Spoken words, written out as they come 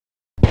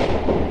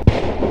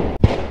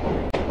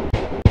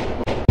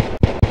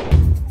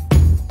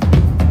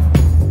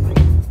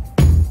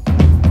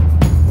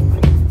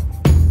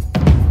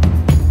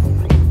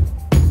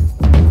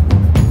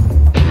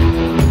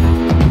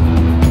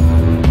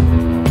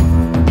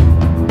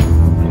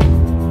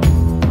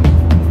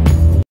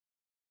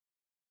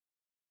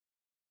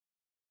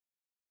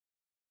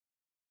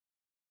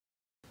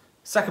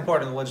Second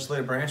part in the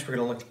legislative branch, we're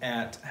going to look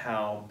at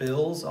how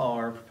bills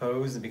are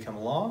proposed and become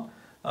law,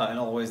 and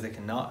all the ways they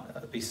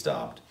cannot be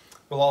stopped.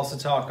 We'll also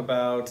talk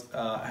about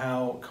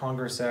how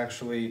Congress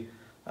actually,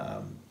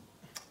 how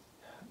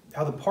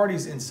the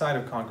parties inside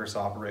of Congress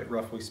operate,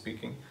 roughly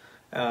speaking,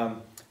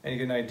 and you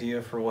get an idea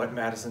for what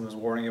Madison was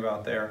warning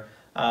about there.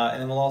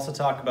 And then we'll also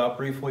talk about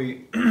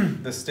briefly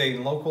the state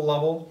and local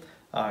level,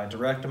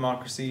 direct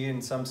democracy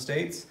in some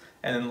states,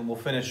 and then we'll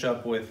finish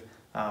up with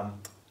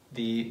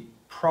the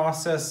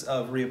process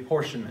of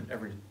reapportionment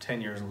every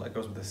 10 years, and that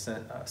goes with the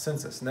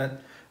census. And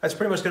that's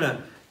pretty much going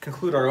to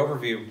conclude our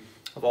overview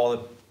of all the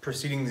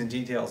proceedings and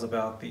details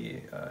about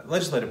the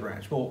legislative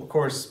branch. We'll, of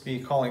course, be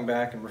calling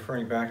back and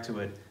referring back to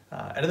it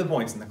at other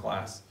points in the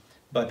class,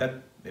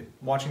 but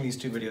watching these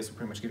two videos will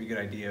pretty much give you a good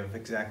idea of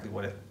exactly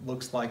what it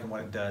looks like and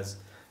what it does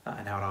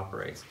and how it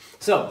operates.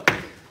 So,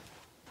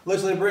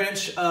 legislative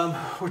branch,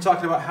 we're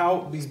talking about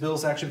how these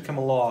bills actually become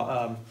a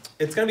law.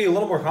 It's going to be a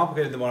little more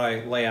complicated than what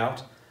I lay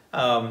out.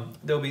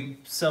 There'll be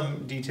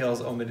some details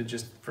omitted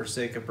just for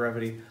sake of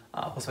brevity.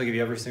 Plus, I'll give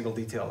you every single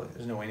detail.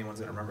 There's no way anyone's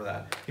going to remember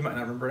that. You might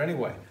not remember it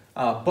anyway.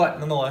 But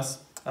nonetheless,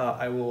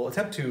 I will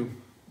attempt to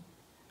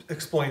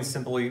explain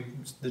simply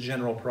the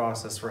general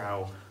process for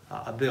how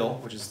a bill,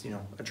 which is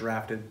a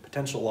drafted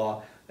potential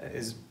law,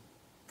 is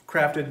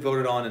crafted,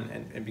 voted on,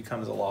 and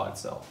becomes a law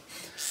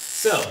itself.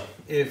 So,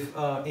 if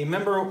a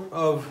member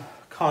of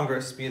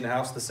Congress, be it the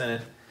House or the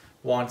Senate,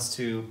 wants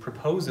to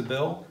propose a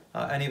bill,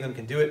 any of them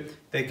can do it.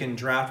 They can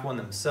draft one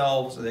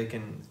themselves, or they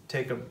can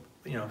take a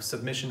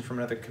submission from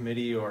another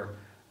committee or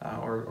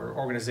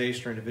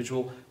organization or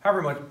individual.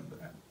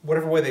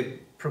 Whatever way they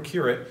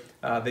procure it,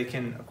 they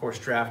can of course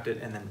draft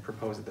it and then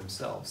propose it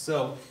themselves.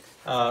 So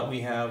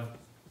we have,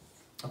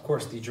 of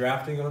course, the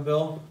drafting of a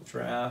bill,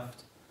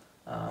 draft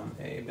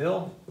a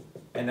bill,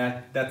 and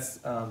that's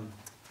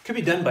could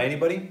be done by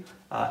anybody,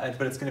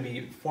 but it's going to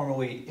be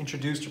formally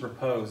introduced or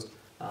proposed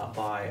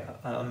by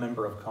a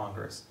member of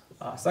Congress.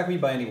 So that can be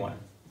by anyone.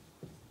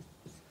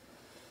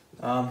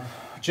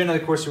 Generally,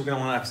 of course, you're going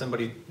to want to have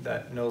somebody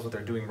that knows what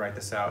they're doing write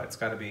this out. It's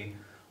got to be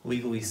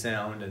legally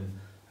sound and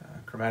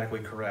grammatically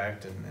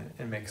correct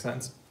and make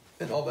sense.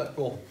 And all that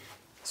will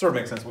sort of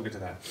make sense. We'll get to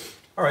that.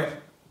 All right.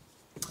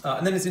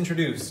 And then it's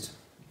introduced.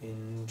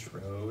 And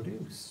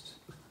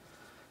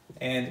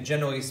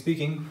generally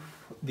speaking,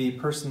 the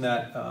person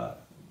that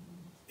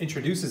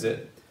introduces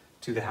it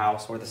to the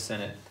House or the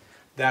Senate,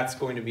 that's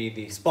going to be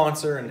the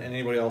sponsor, and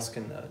anybody else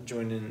can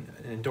join in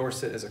and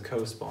endorse it as a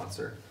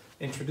co-sponsor.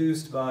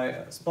 Introduced by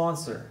a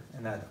sponsor,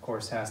 and that of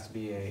course has to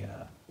be a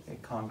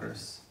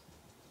Congress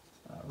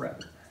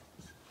rep.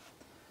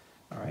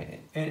 All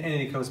right, and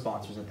any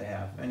co-sponsors that they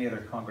have, any other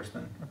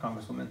congressman or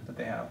congresswoman that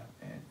they have,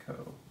 and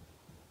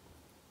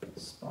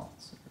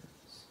co-sponsors.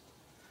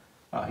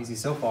 Easy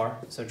so far.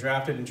 So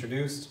drafted,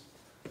 introduced.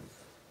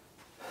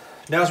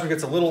 Now where it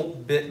gets a little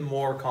bit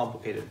more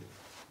complicated.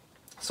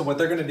 So what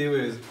they're going to do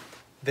is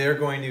they're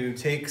going to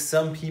take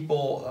some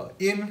people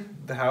in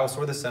the House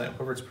or the Senate,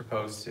 whoever it's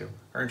proposed to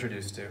or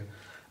introduced to,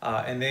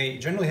 and they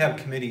generally have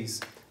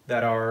committees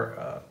that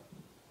are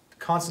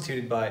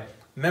constituted by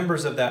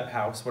members of that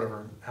House,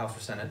 whatever House or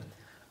Senate,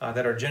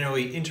 that are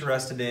generally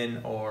interested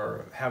in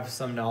or have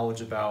some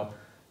knowledge about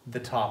the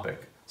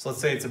topic. So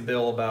let's say it's a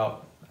bill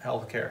about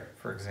healthcare,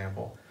 for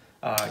example.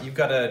 You've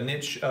got a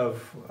niche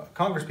of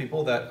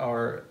congresspeople that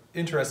are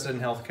interested in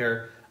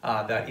healthcare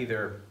that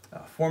either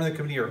form the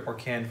committee or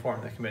can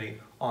form the committee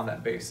on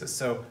that basis.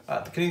 So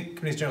the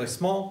committee is generally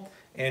small,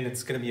 and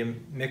it's going to be a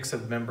mix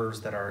of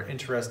members that are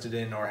interested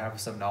in or have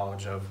some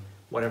knowledge of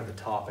whatever the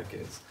topic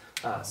is.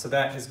 So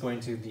that is going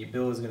to, the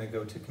bill is going to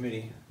go to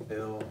committee.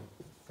 Bill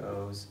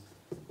goes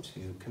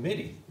to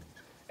committee.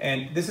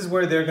 And this is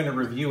where they're going to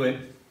review it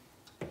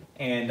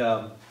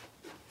and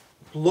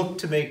look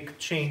to make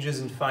changes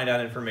and find out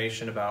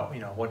information about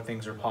what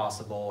things are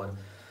possible, and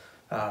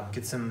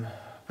get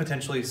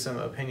potentially some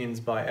opinions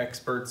by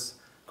experts.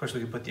 Of course,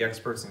 we can put the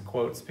experts in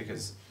quotes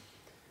because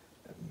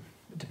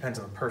it depends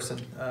on the person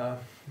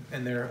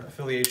and their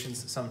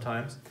affiliations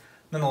sometimes.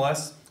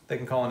 Nonetheless, they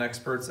can call in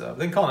experts. They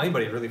can call in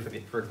anybody really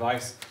for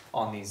advice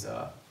on these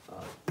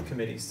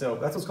committees. So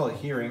that's what's called a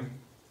hearing.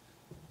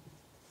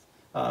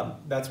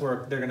 That's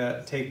where they're going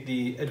to take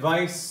the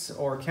advice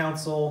or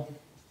counsel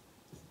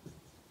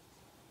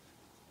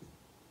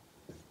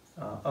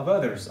of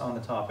others on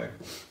the topic.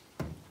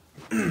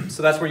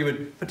 So that's where you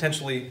would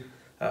potentially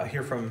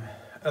hear from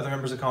other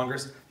members of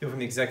Congress, people from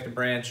the executive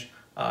branch.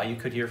 You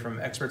could hear from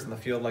experts in the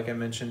field, like I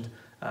mentioned.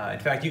 In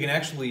fact, you can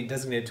actually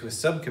designate it to a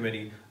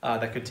subcommittee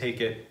that could take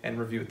it and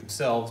review it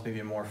themselves, maybe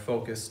a more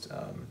focused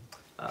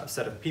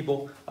set of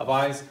people, of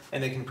eyes,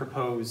 and they can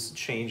propose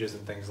changes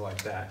and things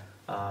like that.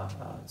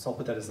 So I'll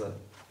put that as the,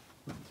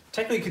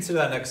 technically consider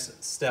that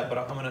next step, but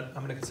I'm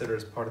gonna consider it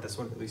as part of this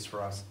one, at least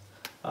for us.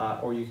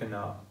 Or you can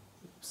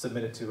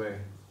submit it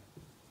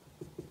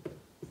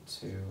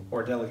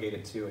or delegate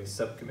it to a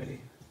subcommittee.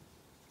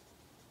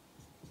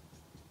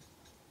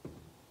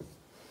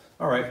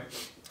 All right,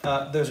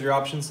 those are your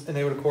options, and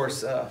they would of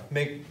course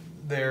make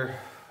their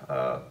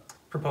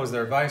propose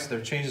their advice,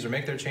 their changes, or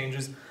make their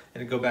changes,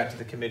 and it'd go back to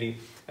the committee,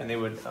 and they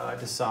would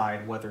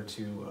decide whether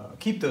to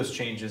keep those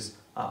changes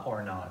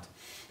or not.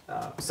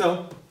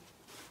 So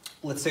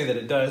let's say that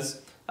it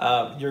does.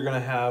 You're going to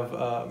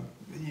have,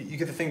 you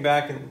get the thing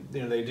back, and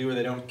they do or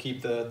they don't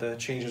keep the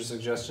changes or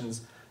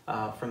suggestions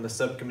from the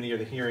subcommittee or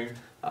the hearing.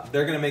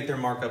 They're going to make their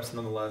markups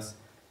nonetheless.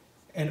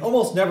 And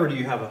almost never do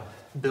you have a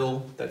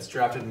bill that's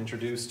drafted and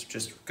introduced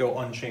just go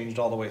unchanged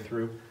all the way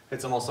through.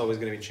 It's almost always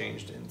going to be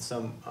changed in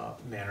some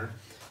manner.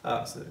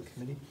 So the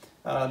committee.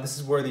 This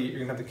is where you're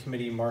going to have the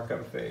committee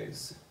markup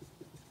phase.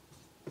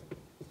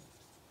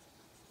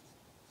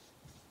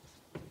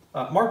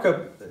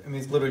 Markup, I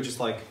mean, it's literally just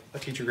like a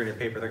teacher grading your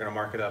paper. They're going to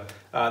mark it up.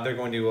 They're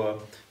going to,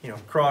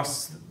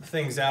 cross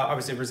things out.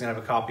 Obviously, everybody's going to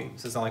have a copy,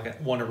 so it's not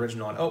like one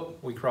original. And oh,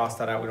 we crossed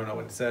that out. We don't know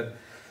what it said.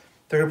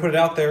 They're going to put it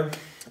out there.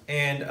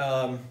 And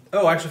I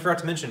actually forgot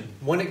to mention,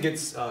 when it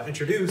gets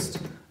introduced,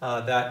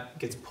 that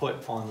gets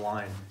put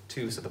online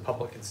too, so the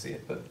public can see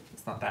it. But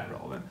it's not that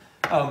relevant.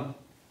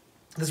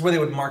 This is where they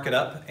would mark it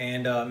up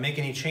and make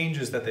any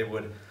changes that they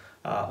would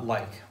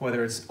like,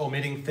 whether it's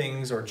omitting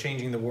things or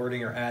changing the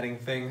wording or adding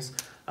things.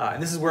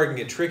 And this is where it can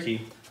get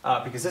tricky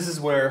because this is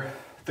where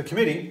the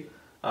committee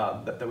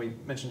that we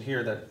mentioned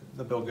here that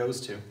the bill goes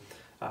to,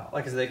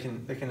 like I said,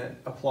 they can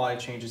apply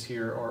changes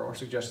here or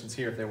suggestions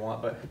here if they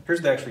want, but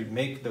here's where they actually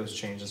make those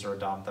changes or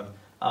adopt them.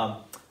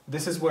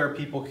 This is where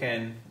people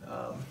can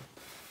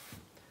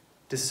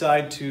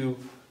decide to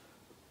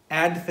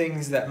add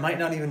things that might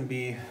not even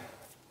be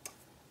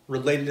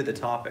related to the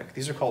topic.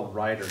 These are called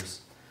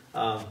riders.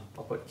 I'll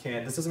put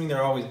can. This doesn't mean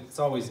it's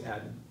always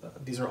added.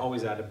 These are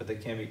always added, but they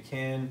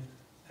can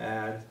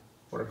add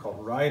what are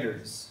called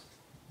riders.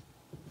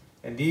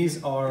 And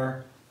these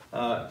are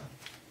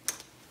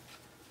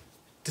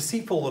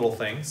deceitful little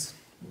things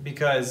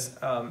because,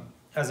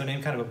 as their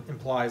name kind of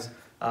implies,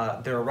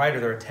 they're a rider.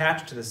 They're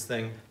attached to this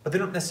thing, but they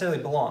don't necessarily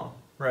belong,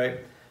 right?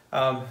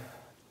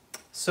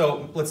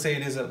 So let's say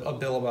it is a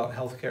bill about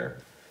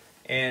healthcare,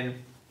 and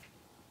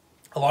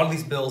a lot of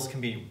these bills can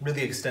be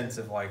really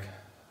extensive, like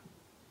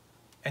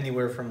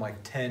anywhere from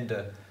like 10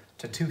 to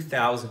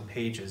 2,000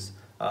 pages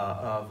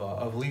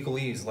of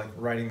legalese, like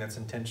writing that's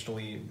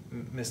intentionally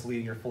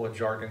misleading or full of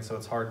jargon, so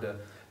it's hard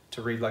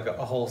to read like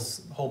a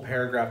whole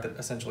paragraph that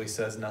essentially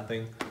says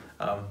nothing,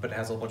 but it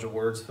has a bunch of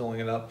words filling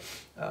it up.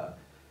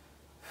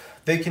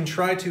 They can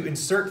try to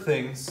insert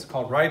things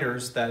called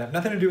riders that have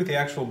nothing to do with the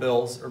actual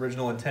bill's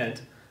original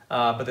intent,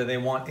 but that they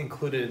want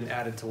included and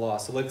added to law.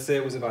 So let's say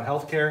it was about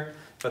healthcare,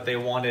 but they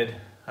wanted,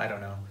 I don't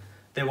know,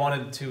 they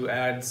wanted to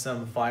add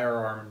some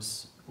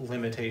firearms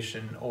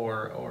limitation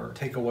or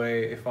take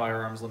away a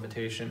firearms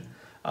limitation.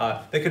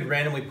 They could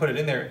randomly put it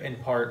in there in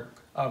part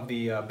of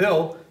the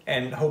bill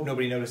and hope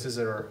nobody notices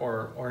it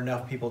or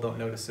enough people don't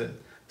notice it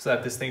so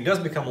that this thing does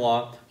become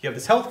law. You have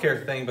this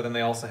healthcare thing, but then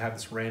they also have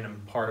this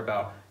random part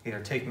about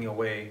either taking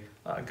away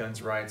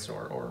guns rights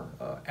or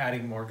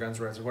adding more guns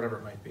rights or whatever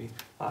it might be.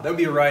 That would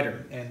be a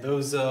rider, and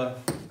those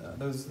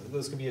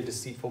can be a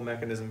deceitful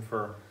mechanism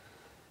for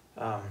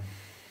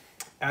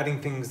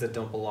adding things that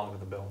don't belong to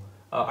the bill.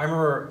 I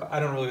remember, I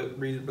don't really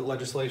read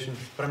legislation,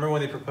 but I remember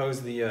when they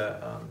proposed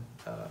the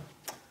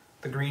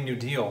Green New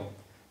Deal,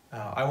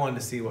 I wanted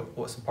to see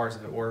what some parts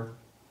of it were.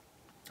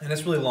 And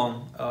it's really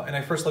long. And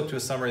I first looked to a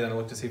summary, then I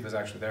looked to see if it was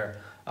actually there.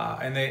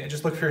 And they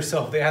just look for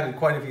yourself. They added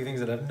quite a few things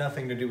that have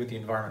nothing to do with the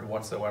environment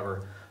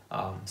whatsoever.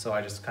 So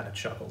I just kind of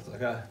chuckled,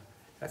 like,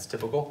 that's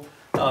typical.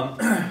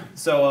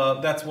 So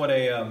that's what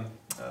a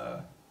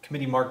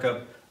committee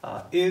markup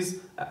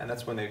is, and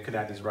that's when they could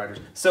add these riders.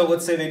 So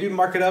let's say they do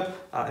mark it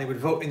up, they would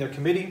vote in their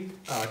committee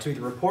to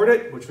either report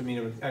it, which would mean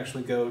it would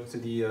actually go to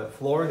the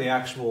floor, the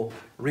actual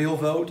real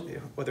vote,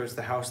 whether it's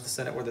the House, the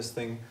Senate, where this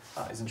thing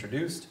is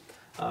introduced,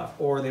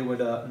 or they would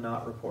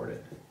not report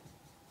it.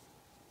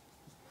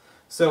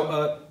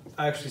 So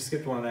I actually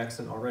skipped one on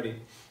accident already.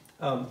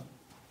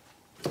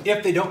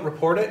 If they don't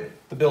report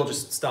it, the bill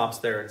just stops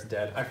there, it's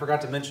dead. I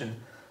forgot to mention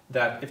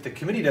that if the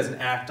committee doesn't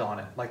act on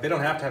it, like they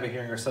don't have to have a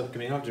hearing or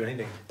subcommittee, they don't have to do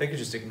anything, they could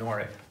just ignore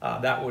it.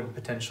 That would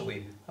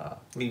potentially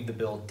leave the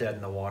bill dead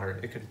in the water.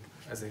 It could,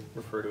 as they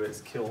refer to it,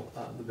 as kill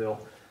the bill.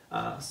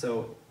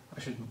 So I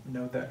should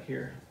note that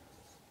here.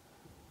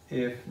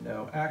 If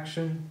no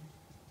action,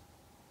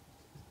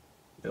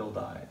 bill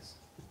dies.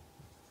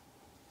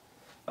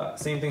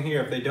 Same thing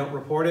here, if they don't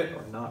report it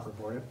or not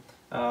report it.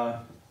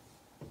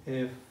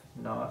 If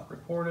not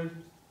reported,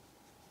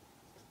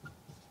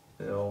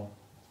 bill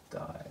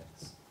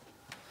dies.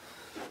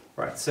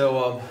 Right,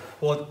 so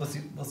well,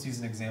 let's use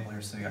an example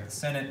here. So you got the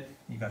Senate,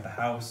 you got the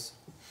House,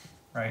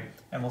 right?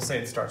 And we'll say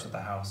it starts with the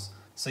House.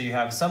 So you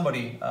have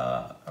somebody,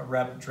 a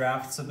rep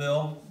drafts a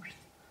bill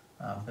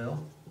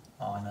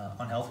on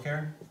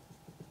healthcare.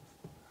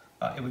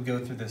 It would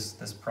go through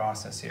this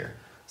process here.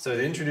 So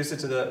they introduce it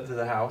to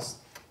the House,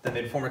 then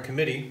they'd form a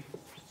committee.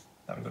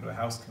 That would go to a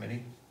House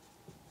committee.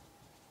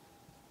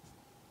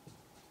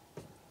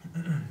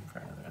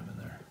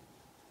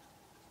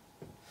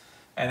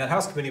 And that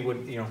House committee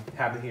would,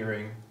 have the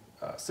hearing,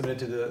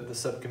 submit it to the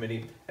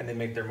subcommittee, and they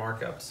make their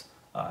markups.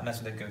 And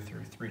that's what they go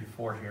through 3 to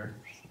 4 here.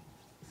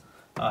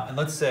 And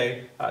let's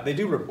say they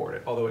do report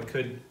it, although it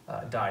could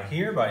die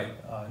here by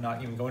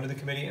not even going to the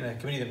committee, and the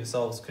committee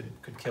themselves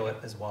could kill it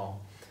as well.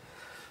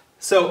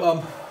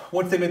 So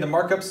once they made the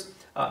markups,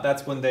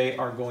 that's when they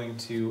are going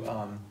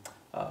to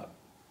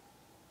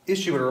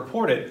issue it or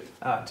report it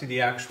to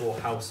the actual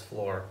House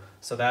floor.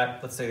 So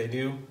that, let's say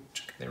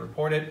they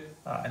report it,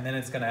 and then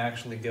it's going to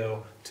actually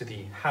go to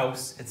the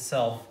House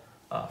itself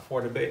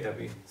for debate. That'd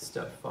be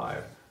step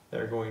 5.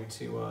 They're going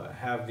to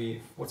have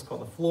what's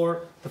called the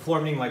floor. The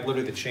floor meaning like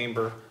literally the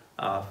chamber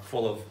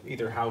full of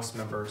either House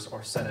members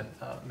or Senate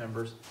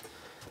members.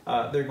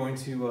 They're going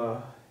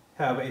to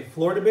have a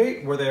floor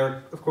debate where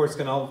they're, of course,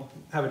 going to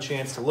have a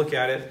chance to look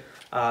at it.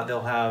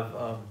 They'll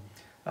have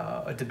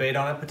a debate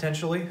on it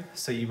potentially.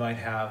 So you might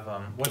have,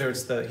 whether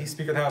it's the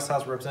Speaker of the House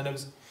of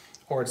Representatives,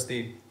 or it's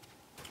the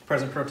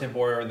President Pro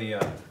Tempore, or the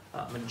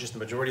just the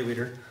Majority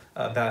Leader,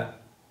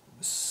 that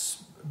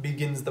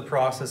begins the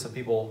process of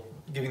people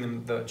giving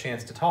them the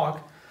chance to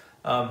talk.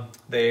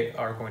 They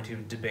are going to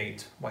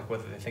debate like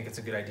whether they think it's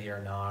a good idea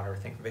or not, or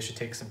think they should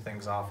take some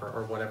things off,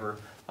 or whatever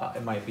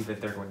it might be that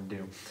they're going to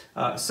do.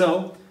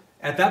 So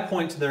at that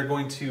point, they're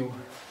going to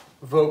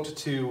vote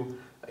to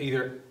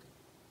either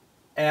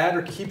add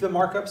or keep the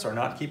markups or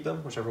not keep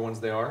them, whichever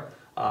ones they are,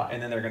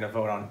 and then they're going to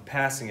vote on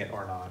passing it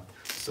or not.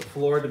 So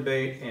floor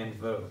debate and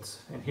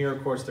votes. And here,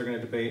 of course, they're going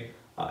to debate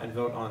and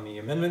vote on the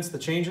amendments, the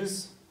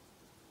changes,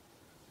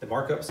 the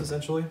markups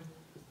essentially,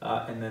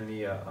 and then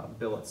the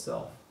bill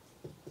itself.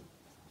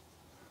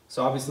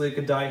 So obviously it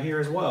could die here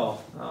as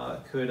well.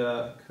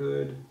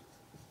 Could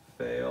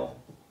fail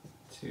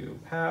to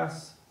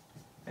pass,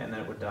 and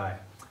then it would die.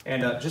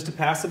 And just to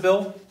pass a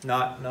bill,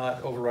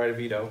 not override a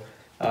veto,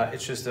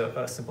 it's just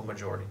a simple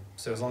majority.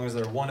 So as long as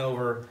they're 1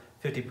 over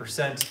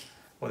 50%,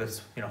 whether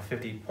it's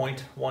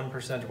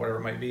 50.1% or whatever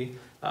it might be,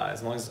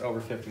 as long as it's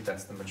over 50,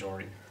 that's the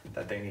majority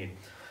that they need.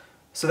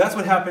 So that's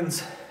what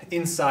happens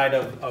inside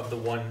of the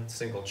one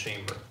single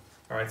chamber.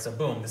 All right, so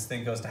boom, this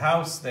thing goes to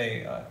House,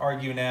 they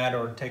argue and add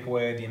or take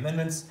away the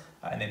amendments,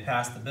 and they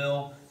pass the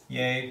bill,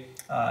 yay.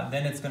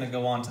 Then it's going to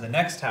go on to the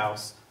next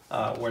House,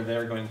 where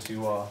they're going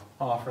to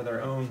offer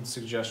their own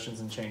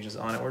suggestions and changes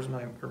on it. Where's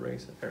my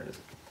eraser? There it is.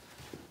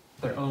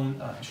 Their own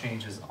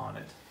changes on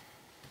it.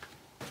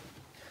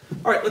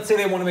 All right, let's say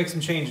they want to make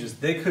some changes.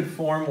 They could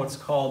form what's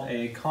called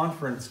a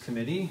conference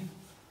committee.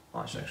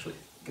 Well, I should actually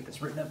get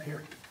this written up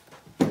here.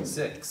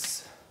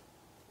 6.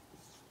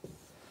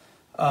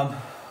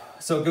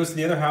 So it goes to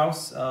the other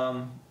House.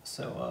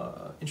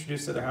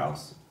 Introduce the other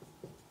House.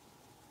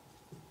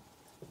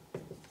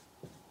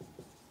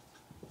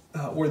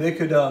 Where they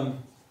could,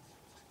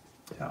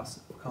 House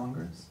of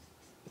Congress,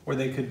 where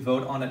they could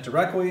vote on it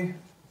directly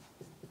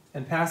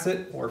and pass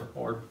it,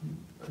 or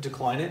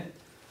decline it.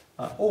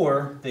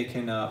 Or they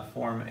can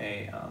form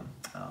a,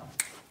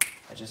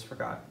 I just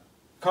forgot,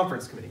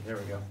 conference committee. There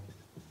we go.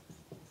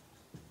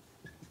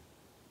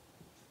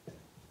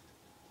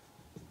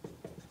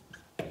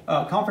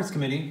 Conference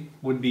committee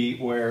would be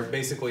where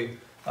basically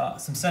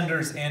some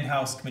senators and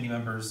House committee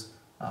members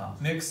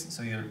mix,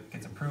 so either it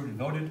gets approved and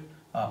voted,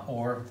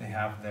 or they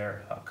have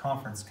their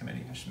conference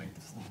committee. I should make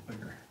this a little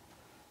bigger.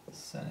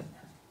 Senate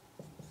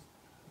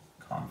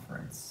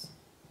Conference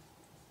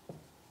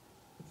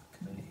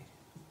Committee.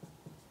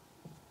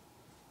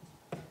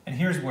 And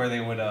here's where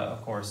they would,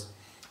 of course,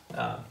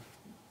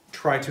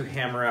 try to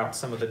hammer out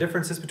some of the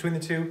differences between the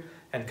two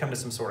and come to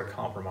some sort of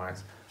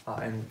compromise.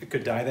 And it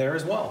could die there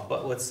as well,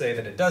 but let's say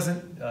that it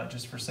doesn't,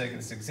 just for sake of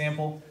this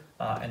example,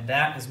 and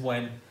that is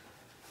when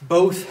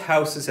both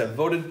houses have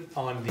voted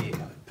on the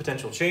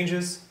potential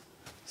changes.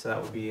 So that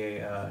would be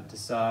a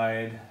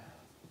decide/vote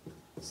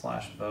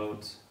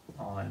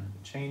on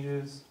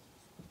changes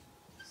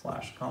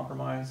 /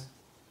 compromise.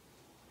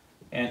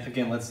 And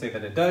again, let's say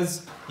that it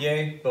does,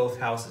 yay, both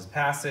houses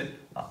pass it,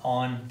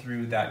 on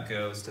through that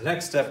goes to the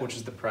next step, which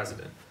is the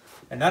president.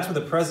 And that's where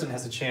the president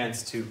has a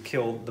chance to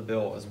kill the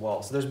bill as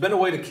well. So there's been a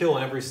way to kill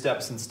in every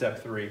step since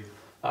step 3.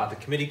 The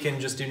committee can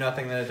just do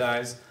nothing, then it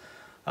dies.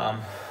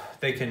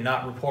 They can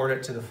not report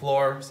it to the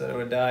floor, so that it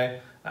would die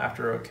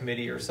after a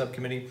committee or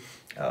subcommittee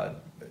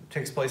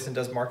takes place and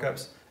does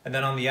markups. And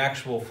then on the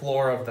actual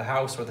floor of the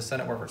House or the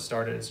Senate, wherever it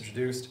started, it's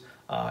introduced,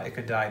 it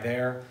could die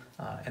there.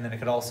 And then it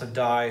could also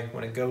die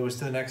when it goes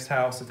to the next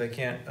House if they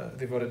can't,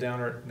 they vote it down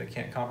or they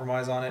can't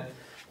compromise on it.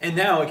 And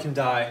now it can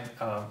die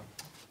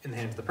in the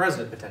hands of the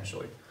president,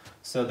 potentially.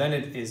 So then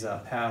it is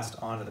passed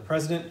on to the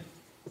president.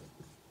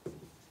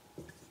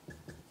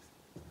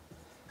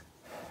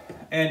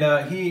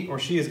 And he or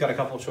she has got a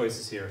couple of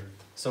choices here.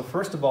 So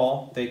first of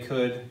all, they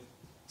could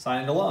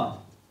sign into law.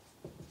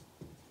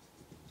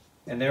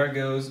 And there it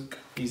goes,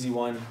 easy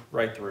one,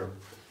 right through.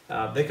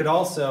 They could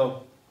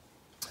also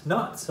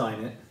not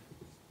sign it.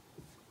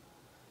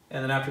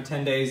 And then after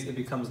 10 days, it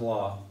becomes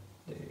law.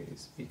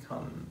 Days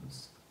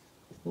becomes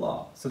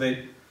law. So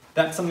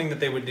that's something that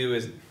they would do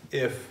is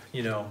if,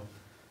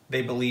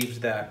 they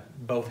believed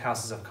that both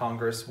houses of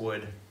Congress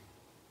would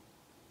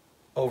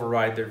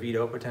override their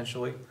veto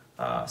potentially,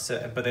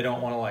 but they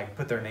don't want to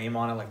put their name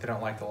on it, like they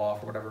don't like the law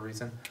for whatever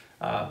reason.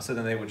 So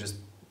then they would just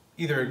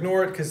either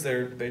ignore it because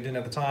they didn't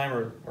have the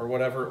time or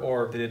whatever,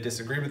 or they did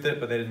disagree with it,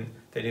 but they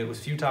knew it was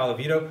futile to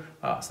veto,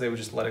 so they would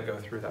just let it go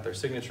through without their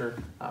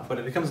signature. But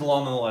it becomes a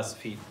law nonetheless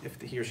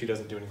if he or she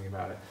doesn't do anything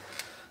about it.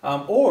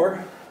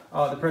 Or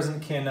the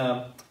president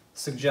can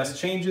suggest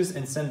changes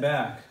and send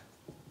back.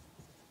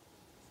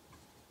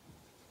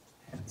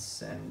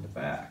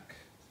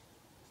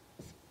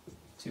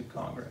 To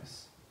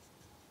Congress.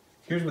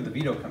 Here's where the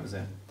veto comes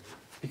in.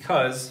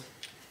 Because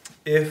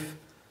if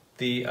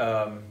the,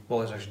 well,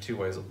 there's actually two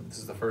ways. This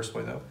is the first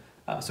way, though.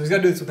 So he's got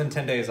to do this within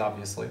 10 days,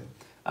 obviously.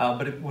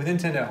 But within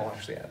 10 days, I'll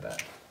actually add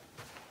that.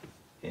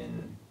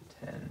 In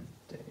 10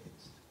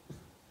 days.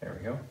 There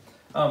we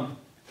go.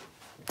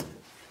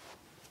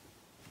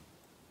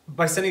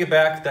 By sending it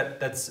back,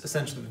 that's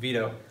essentially the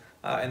veto.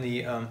 And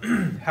the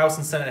House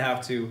and Senate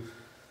have to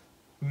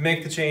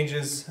make the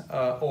changes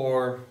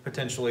or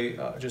potentially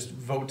just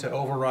vote to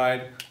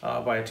override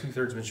by a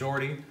 2/3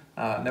 majority.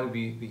 And that would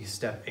be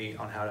step 8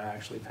 on how to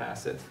actually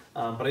pass it.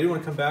 But I do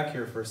want to come back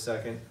here for a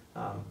second.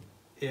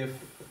 If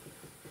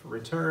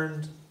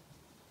returned,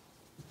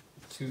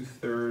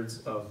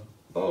 2/3 of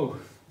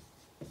both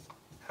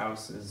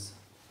houses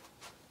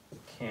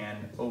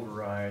can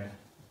override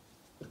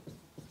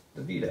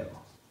the veto.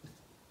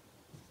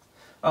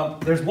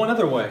 There's one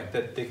other way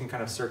that they can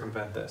kind of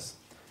circumvent this.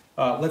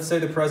 Let's say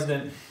the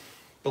president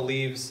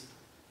believes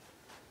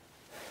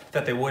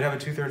that they would have a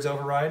 2/3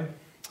 override,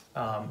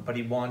 but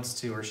he wants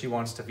to or she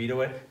wants to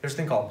veto it. There's a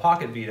thing called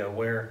pocket veto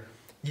where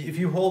if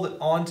you hold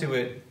on to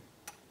it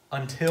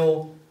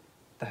until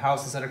the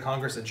House and Senate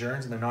Congress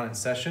adjourns and they're not in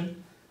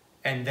session,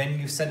 and then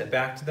you send it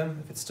back to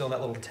them, if it's still in that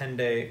little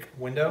 10-day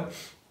window,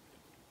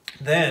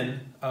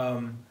 then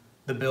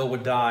the bill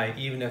would die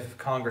even if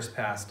Congress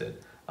passed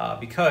it.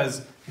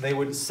 Because they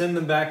would send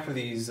them back for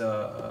these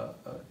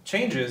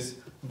changes,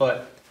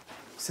 but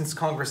since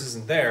Congress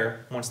isn't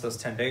there, once those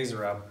 10 days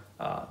are up,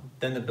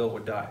 then the bill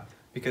would die.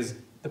 Because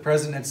the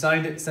president had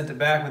signed it, sent it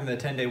back within the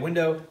 10-day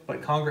window,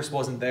 but Congress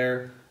wasn't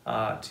there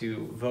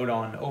to vote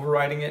on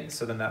overriding it,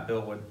 so then that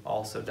bill would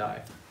also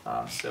die.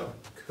 So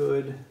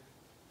could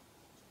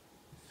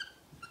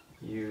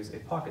use a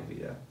pocket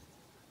veto.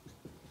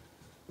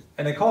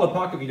 And they call it a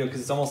pocket veto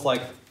because it's almost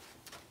like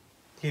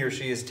he or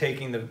she is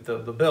taking the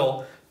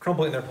bill,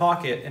 crumpling it in their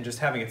pocket, and just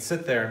having it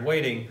sit there and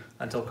waiting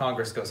until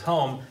Congress goes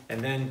home,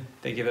 and then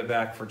they give it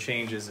back for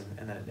changes,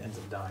 and then it ends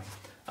up dying.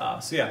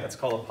 So yeah, that's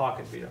called a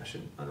pocket veto. I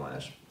should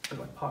underline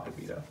pocket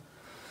veto.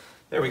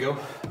 There we go.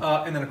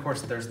 And then of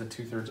course there's the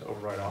 2/3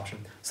 override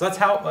option. So that's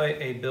how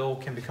a bill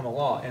can become a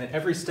law. And at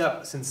every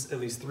step, since at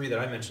least 3 that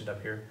I mentioned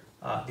up here,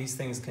 these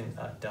things can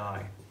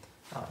die.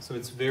 So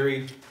it's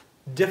very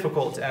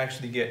difficult to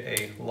actually get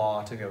a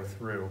law to go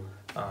through.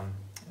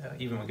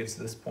 Even when it gets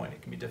to this point,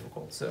 it can be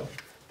difficult. So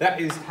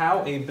that is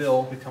how a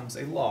bill becomes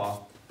a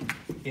law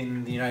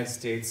in the United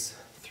States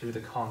through the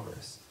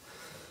Congress.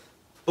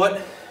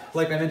 But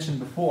like I mentioned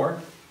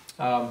before,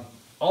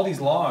 all these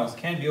laws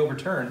can be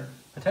overturned,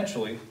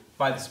 potentially,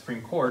 by the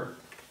Supreme Court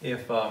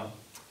if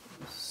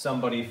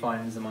somebody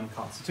finds them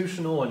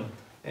unconstitutional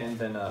and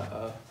then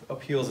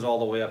appeals it all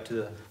the way up to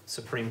the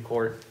Supreme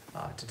Court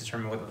to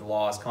determine whether the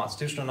law is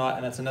constitutional or not.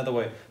 And that's another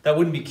way. That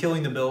wouldn't be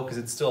killing the bill because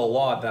it's still a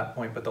law at that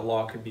point, but the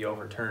law could be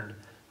overturned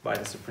by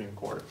the Supreme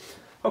Court.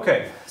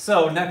 Okay,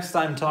 so next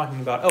I'm talking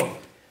about,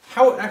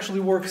 how it actually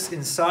works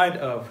inside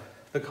of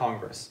the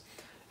Congress.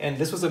 And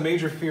this was a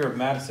major fear of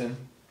Madison.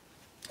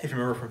 If you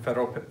remember from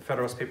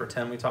Federalist Paper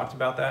 10, we talked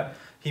about that.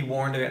 He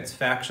warned against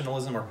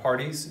factionalism or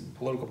parties,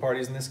 political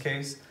parties in this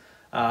case.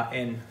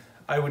 And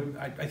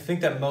I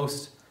think that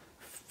most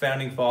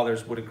founding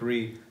fathers would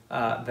agree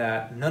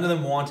that none of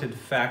them wanted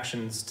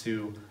factions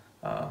to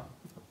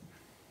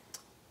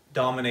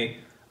dominate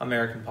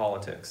American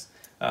politics.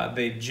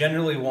 They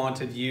generally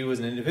wanted you as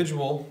an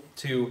individual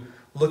to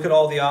look at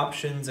all the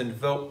options and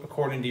vote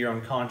according to your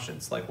own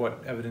conscience, like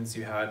what evidence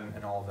you had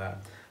and all of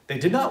that. They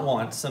did not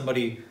want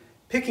somebody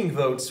picking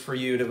votes for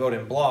you to vote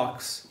in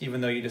blocks,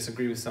 even though you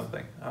disagree with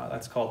something.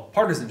 That's called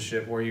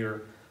partisanship, where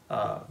you're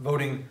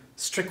voting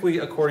strictly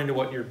according to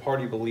what your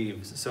party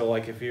believes. So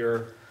like if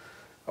you're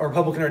a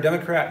Republican or a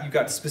Democrat, you've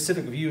got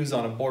specific views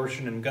on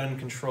abortion and gun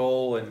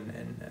control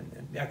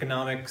and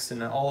economics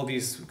and all of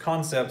these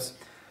concepts.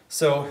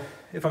 So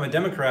if I'm a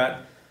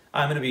Democrat,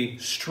 I'm going to be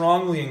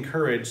strongly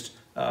encouraged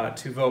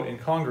to vote in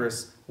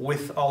Congress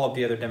with all of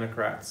the other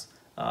Democrats,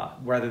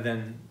 rather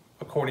than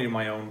according to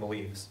my own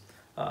beliefs.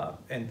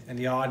 And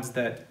the odds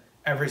that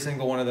every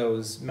single one of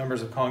those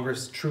members of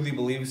Congress truly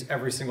believes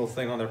every single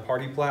thing on their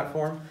party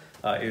platform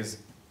is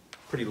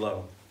pretty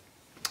low.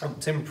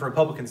 Same for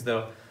Republicans,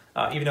 though.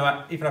 Even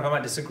if I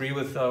might disagree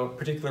with a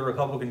particular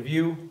Republican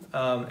view,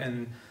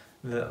 and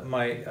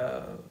my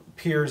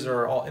peers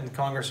are all in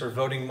Congress are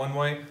voting one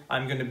way,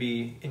 I'm going to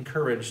be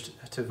encouraged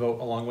to vote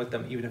along with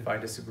them, even if I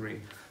disagree.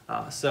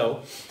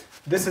 So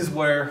this is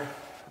where,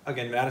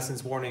 again,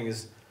 Madison's warning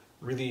is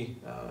really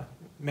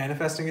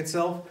manifesting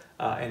itself,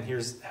 and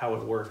here's how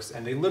it works.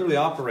 And they literally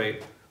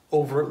operate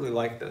overtly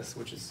like this,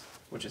 which is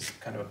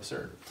kind of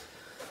absurd.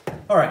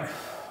 All right,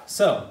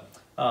 so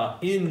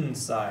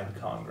inside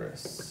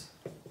Congress.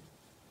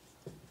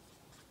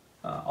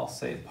 I'll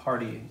say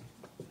party,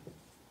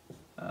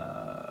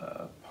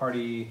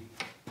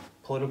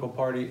 political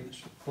party,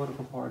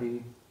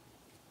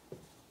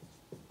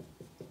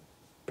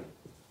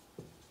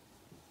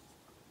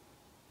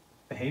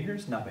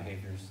 behaviors, not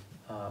behaviors,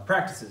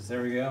 practices,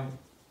 there we go.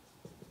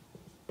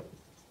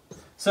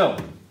 So,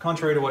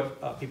 contrary to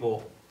what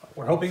people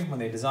were hoping when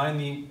they designed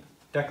the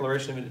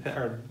Declaration of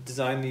Independence, or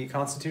designed the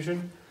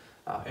Constitution,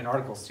 in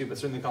articles too, but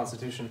certainly the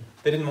Constitution,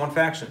 they didn't want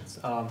factions.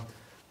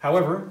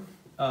 However,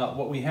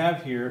 what we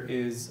have here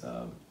is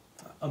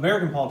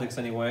American politics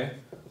anyway.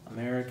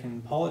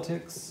 American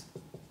politics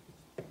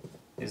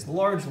is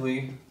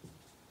largely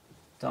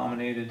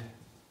dominated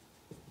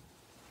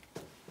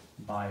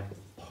by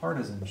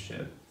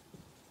partisanship.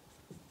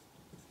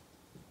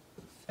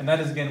 And that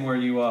is again where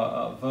you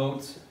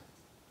vote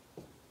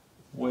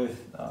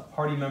with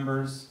party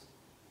members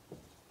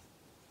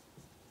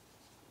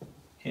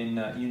in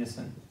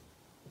unison,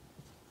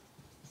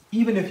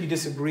 even if you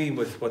disagree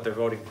with what they're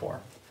voting for.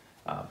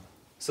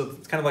 So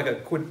it's kind of like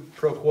a quid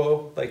pro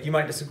quo. Like you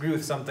might disagree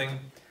with something,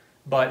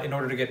 but in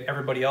order to get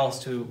everybody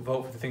else to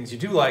vote for the things you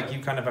do like, you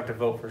kind of have to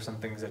vote for some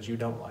things that you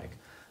don't like.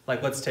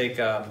 Like let's take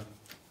a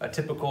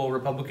typical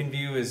Republican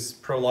view is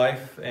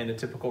pro-life, and a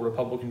typical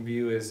Republican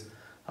view is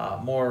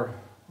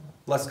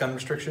less gun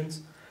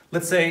restrictions.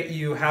 Let's say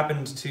you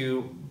happened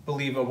to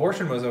believe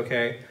abortion was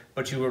okay,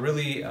 but you were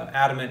really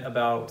adamant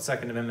about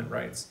Second Amendment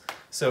rights.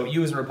 So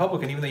you as a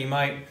Republican, even though you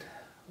might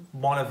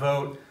want to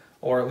vote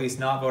or at least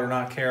not vote or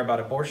not care about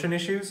abortion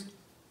issues,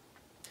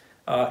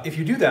 if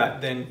you do that,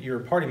 then your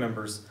party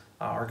members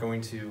are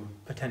going to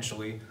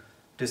potentially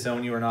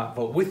disown you or not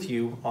vote with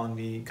you on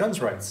the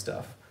guns rights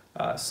stuff.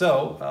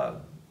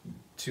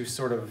 To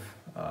sort of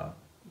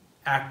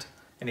act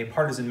in a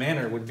partisan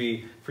manner would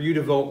be for you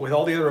to vote with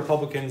all the other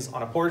Republicans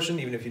on abortion,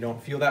 even if you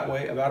don't feel that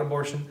way about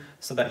abortion,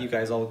 so that you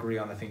guys all agree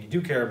on the thing you do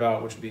care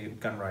about, which would be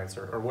gun rights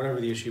or whatever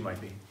the issue might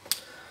be.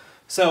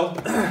 So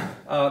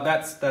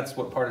that's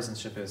what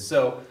partisanship is.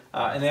 So,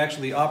 and they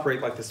actually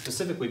operate like this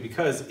specifically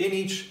because in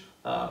each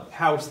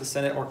House, the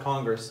Senate or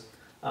Congress,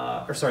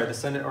 the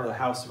Senate or the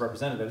House of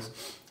Representatives,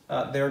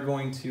 they're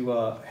going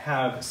to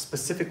have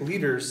specific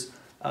leaders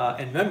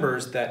and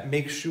members that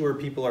make sure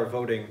people are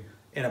voting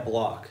in a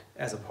block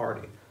as a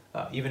party,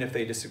 even if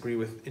they disagree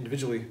with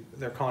individually,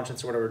 their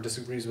conscience or whatever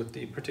disagrees with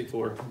the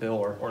particular bill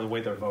or the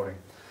way they're voting.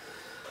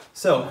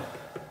 So,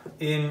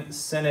 in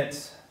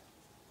Senate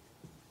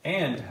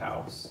and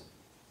House,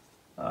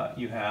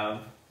 you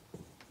have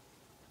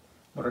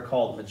what are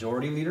called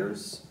majority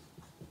leaders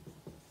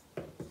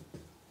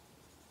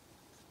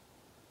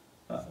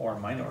or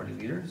minority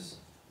leaders.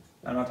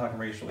 I'm not talking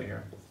racially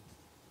here.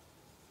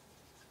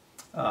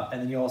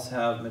 And then you also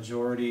have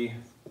majority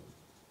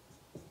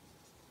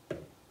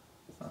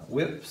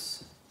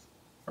whips,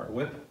 or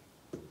whip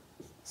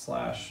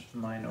 /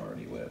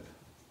 minority whip.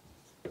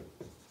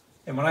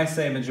 And when I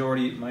say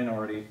majority,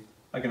 minority,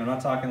 again, I'm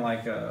not talking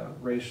like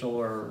racial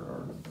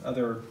or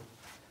other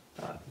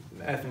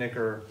ethnic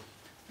or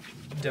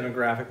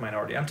demographic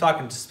minority. I'm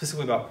talking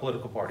specifically about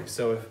political parties.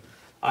 So if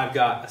I've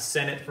got a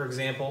Senate, for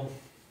example,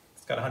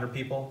 it's got 100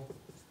 people,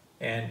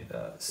 and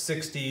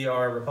 60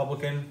 are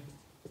Republican,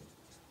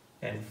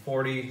 and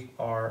 40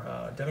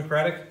 are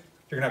Democratic.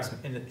 You're gonna have some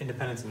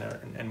independents in there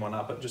and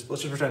whatnot, but let's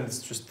just pretend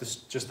it's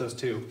just those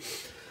two.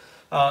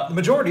 The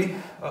majority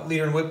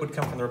leader and whip would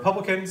come from the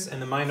Republicans,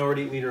 and the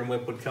minority leader and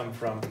whip would come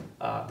from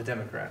the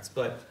Democrats.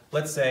 But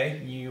let's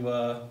say you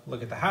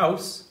look at the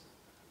House,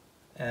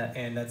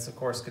 and that's of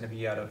course going to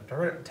be out of, did I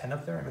write 10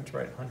 up there? I meant to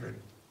write 100.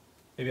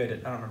 Maybe I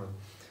did. I don't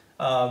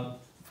remember.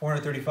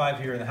 435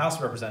 here in the House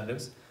of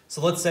Representatives.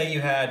 So let's say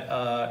you had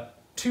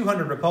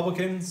 200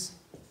 Republicans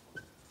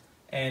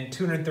and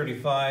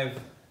 235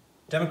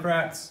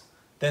 Democrats.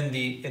 Then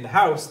in the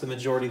House, the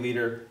majority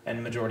leader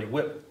and majority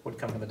whip would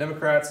come from the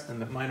Democrats,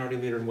 and the minority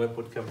leader and whip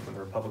would come from the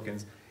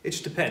Republicans. It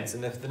just depends.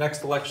 And if the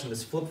next election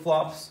is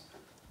flip-flops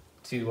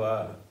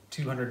to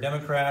 200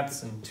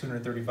 Democrats and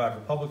 235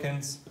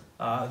 Republicans,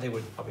 they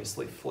would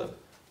obviously flip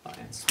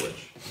and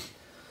switch.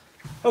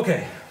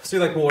 Okay, so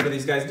you're like, well, what do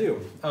these guys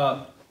do?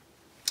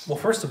 Well,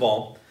 first of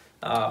all,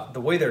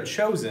 the way they're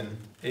chosen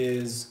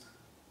is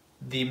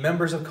the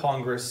members of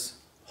Congress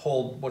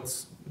hold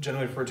what's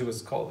generally referred to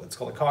as it's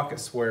called a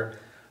caucus, where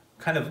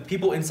kind of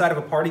people inside of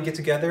a party get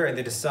together and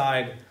they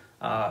decide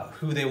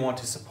who they want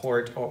to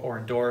support or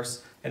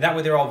endorse, and that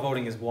way they're all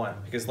voting as one.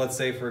 Because let's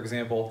say, for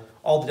example,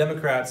 all the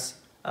Democrats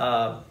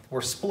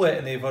were split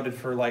and they voted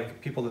for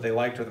like people that they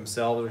liked or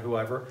themselves or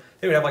whoever,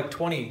 they would have like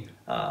 20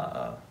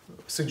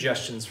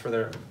 suggestions for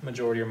their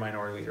majority or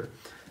minority leader.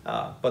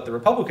 But the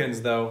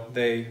Republicans, though,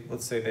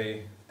 let's say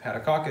they had a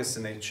caucus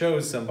and they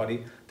chose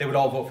somebody, they would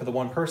all vote for the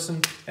one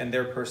person, and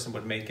their person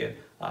would make it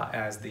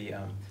as the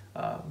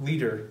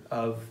leader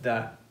of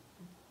that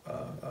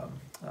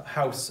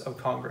House of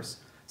Congress.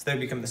 So they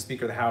would become the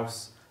Speaker of the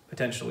House,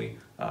 potentially,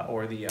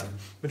 or the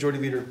majority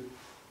leader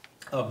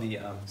of the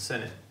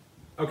Senate.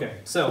 Okay,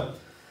 so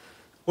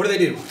what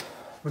do?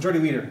 Majority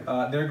leader,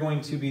 they're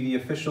going to be the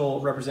official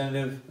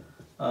representative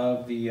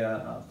of the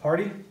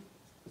party.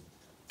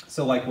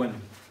 So like when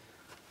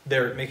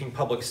they're making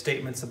public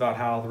statements about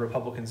how the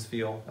Republicans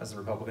feel as a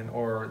Republican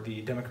or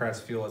the Democrats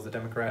feel as the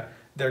Democrat,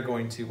 they're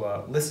going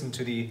to listen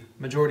to the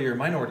majority or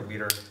minority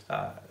leader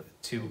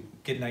to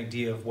get an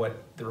idea of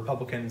what the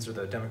Republicans or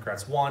the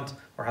Democrats want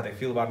or how they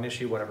feel about an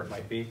issue, whatever it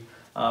might be.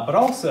 But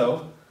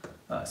also,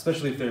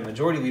 especially if they're a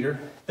majority leader,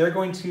 they're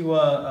going to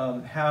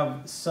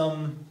have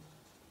some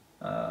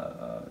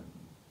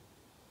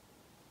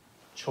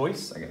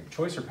choice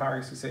or power, I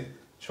guess you say,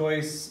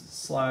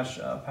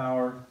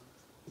 choice/power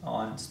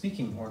on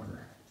speaking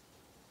order.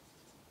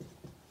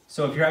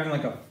 So if you're having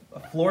like a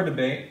floor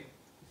debate,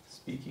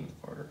 speaking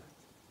order.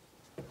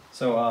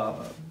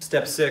 So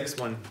step 6,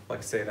 when,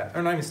 like say that,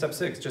 or not even step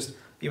 6, just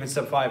even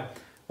step 5,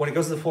 when it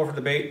goes to the floor for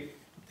debate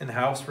in the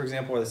House, for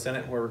example, or the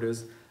Senate, wherever it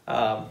is,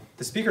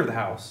 the Speaker of the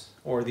House,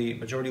 or the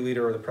Majority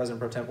Leader, or the President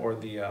Pro Tem, or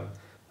the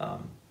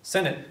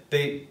Senate,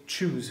 they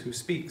choose who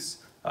speaks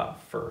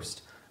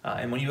first.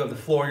 And when you have the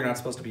floor, you're not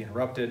supposed to be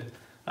interrupted.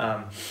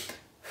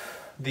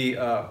 The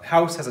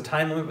House has a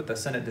time limit, but the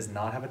Senate does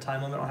not have a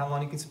time limit on how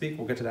long you can speak.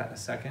 We'll get to that in a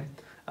second.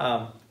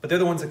 But they're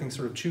the ones that can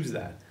sort of choose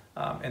that.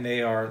 And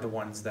they are the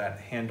ones that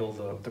handle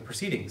the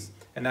proceedings.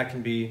 And that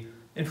can be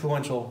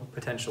influential,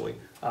 potentially,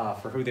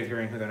 for who they're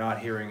hearing, who they're not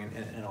hearing,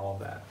 and all of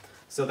that.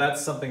 So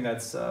that's something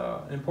that's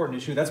an important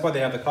issue. That's why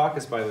they have the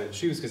caucus, by the way, to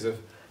choose, because if,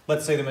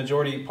 let's say, the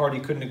majority party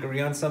couldn't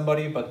agree on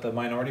somebody, but the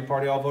minority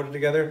party all voted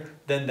together,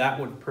 then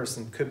that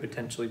person could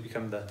potentially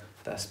become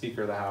the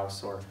Speaker of the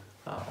House or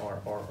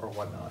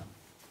whatnot.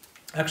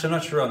 Actually, I'm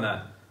not sure on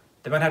that.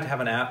 They might have to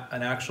have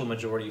an actual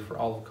majority for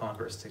all of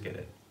Congress to get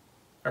it,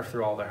 or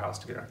through all their House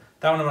to get it.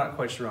 That one I'm not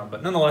quite sure on,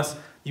 but nonetheless,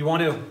 you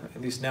want to, at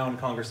least now in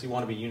Congress, you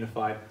want to be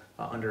unified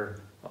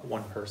under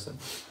one person.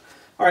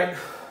 All right,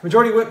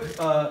 majority whip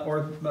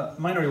or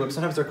minority whip,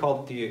 sometimes they're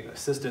called the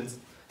assistants,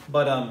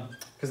 but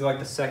because they're like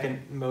the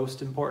second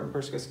most important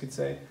person, I guess you could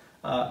say.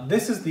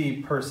 This is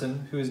the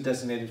person who is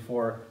designated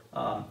for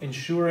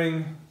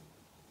ensuring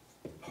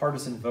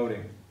partisan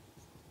voting.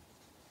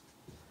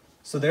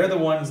 So they're the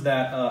ones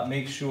that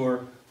make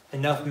sure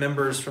enough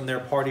members from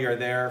their party are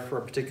there for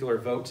a particular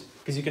vote,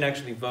 because you can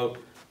actually vote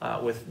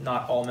with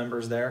not all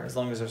members there, as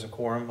long as there's a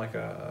quorum, like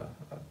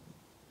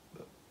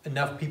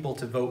enough people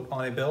to vote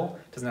on a bill.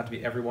 It doesn't have to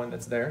be everyone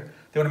that's there.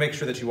 They want to make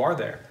sure that you are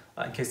there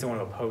in case they want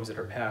to oppose it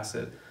or pass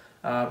it.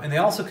 And they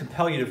also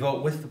compel you to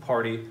vote with the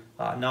party,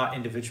 not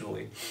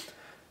individually.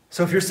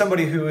 So if you're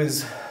somebody who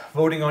is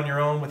voting on your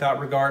own without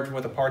regard for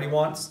what the party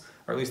wants,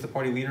 or at least the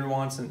party leader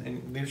wants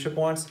and leadership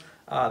wants,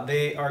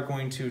 they are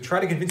going to try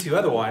to convince you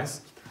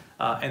otherwise,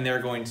 and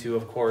they're going to,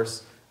 of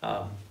course,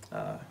 I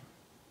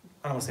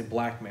don't want to say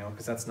blackmail,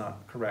 because that's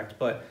not correct,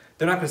 but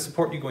they're not going to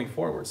support you going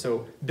forward.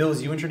 So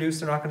bills you introduce,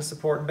 they're not going to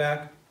support and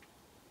back.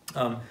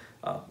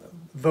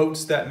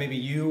 Votes that maybe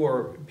you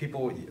or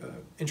people,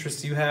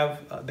 interests you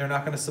have, they're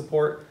not going to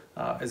support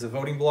as a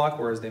voting block,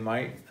 whereas they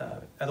might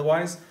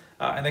otherwise.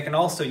 And they can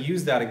also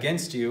use that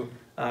against you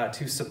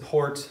to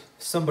support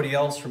somebody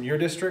else from your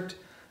district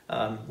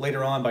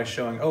later on by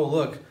showing, oh,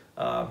 look,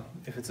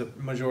 if it's a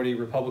majority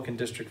Republican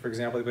district, for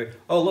example, they'd be,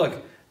 oh,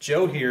 look,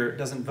 Joe here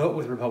doesn't vote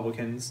with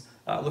Republicans.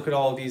 Look at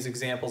all of these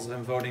examples of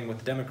him voting with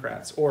the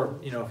Democrats. Or,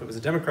 you know, if it was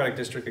a Democratic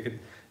district,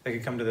 they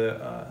could come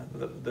to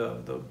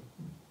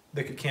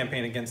they could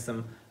campaign against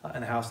them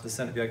in the House or the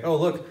Senate. Be like, oh,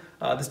 look,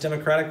 this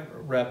Democratic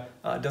rep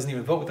doesn't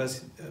even vote with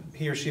us.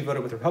 He or she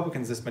voted with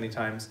Republicans this many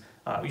times.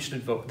 You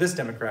should vote with this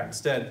Democrat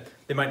instead.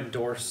 They might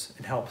endorse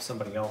and help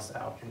somebody else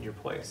out in your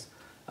place.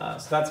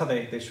 So that's how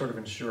they sort of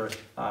ensure it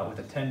with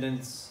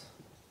attendance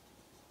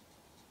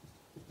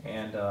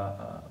and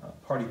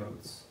party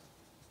votes.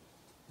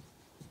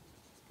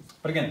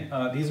 But again,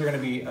 these are going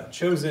to be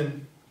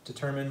chosen,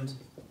 determined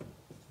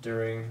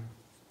during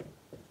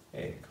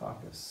a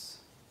caucus.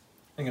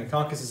 Again, a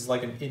caucus is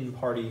like an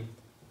in-party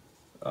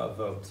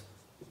vote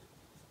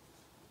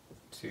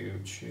to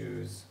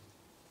choose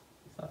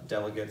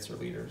delegates or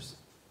leaders.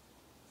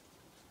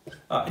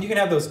 And you can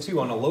have those too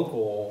on a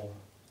local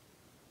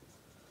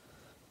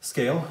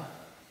scale,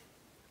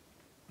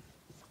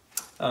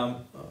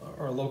 or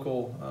a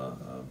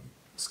local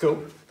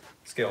scope.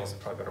 Scale is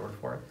probably a better word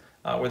for it,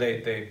 where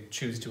they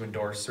choose to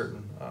endorse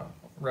certain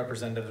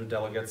representatives or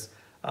delegates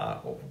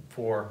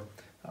for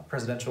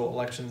presidential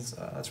elections.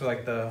 That's for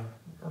like the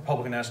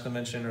Republican National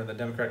Convention or the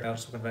Democratic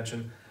National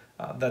Convention.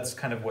 That's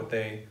kind of what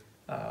they,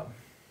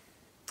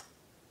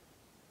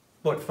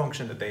 what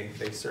function that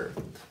they serve.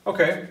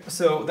 Okay,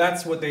 so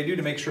that's what they do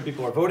to make sure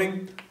people are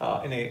voting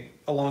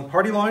along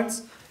party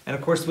lines. And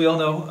of course, we all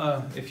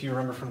know, if you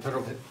remember from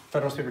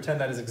Federalist Paper 10,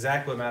 that is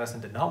exactly what Madison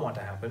did not want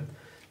to happen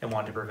and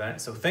wanted to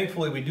prevent. So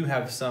thankfully, we do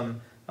have some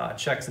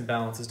checks and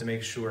balances to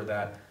make sure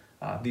that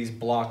these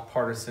block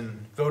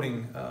partisan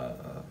voting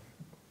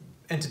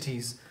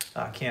entities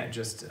can't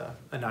just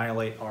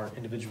annihilate our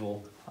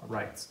individual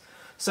rights.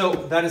 So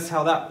that is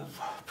how that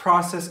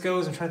process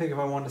goes. I'm trying to think if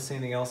I wanted to say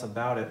anything else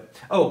about it.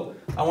 Oh,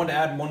 I wanted to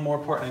add one more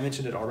part, and I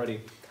mentioned it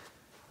already.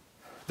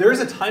 There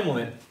is a time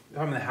limit if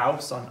I'm in the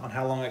House on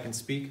how long I can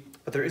speak,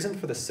 but there isn't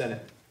for the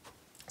Senate.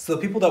 So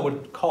the people that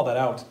would call that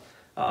out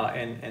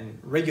and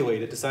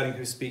regulate it, deciding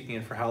who's speaking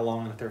and for how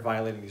long, and if they're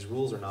violating these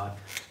rules or not.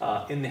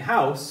 In the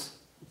House,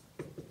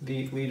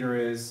 the leader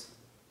is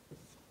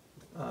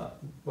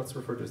what's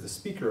referred to as the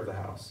Speaker of the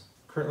House.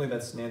 Currently,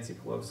 that's Nancy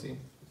Pelosi.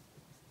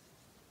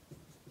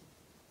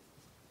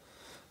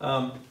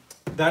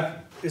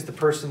 That is the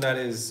person that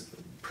is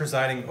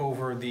presiding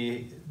over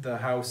the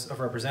House of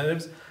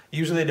Representatives.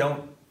 Usually they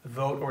don't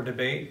vote or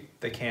debate.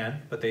 They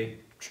can, but they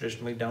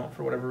traditionally don't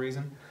for whatever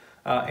reason.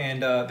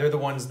 And they're the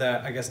ones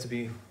that, I guess to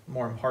be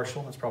more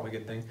impartial, that's probably a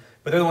good thing,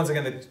 but they're the ones,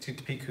 again, that to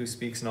pick who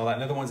speaks and all that,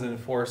 and they're the ones that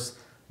enforce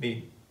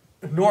the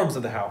norms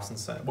of the House and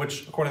Senate,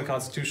 which, according to the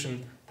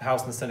Constitution, the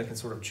House and the Senate can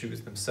sort of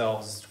choose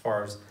themselves as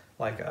far as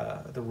like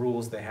the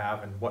rules they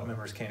have and what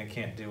members can and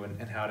can't do,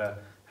 and how to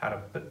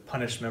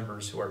punish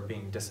members who are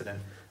being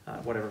dissident,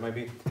 whatever it might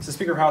be. So the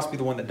Speaker of the House would be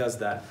the one that does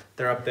that.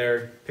 They're up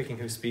there picking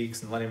who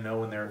speaks and letting them know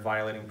when they're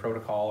violating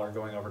protocol or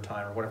going over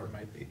time or whatever it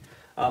might be.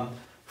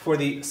 For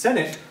the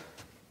Senate,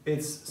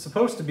 it's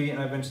supposed to be, and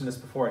I've mentioned this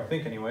before, I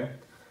think anyway,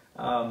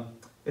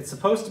 it's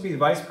supposed to be the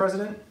Vice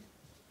President,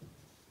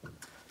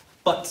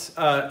 but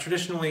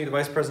traditionally the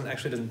Vice President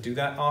actually doesn't do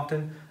that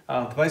often.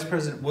 The Vice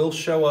President will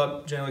show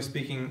up, generally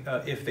speaking,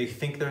 if they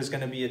think there's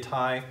going to be a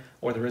tie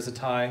or there is a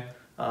tie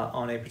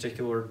on a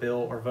particular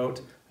bill or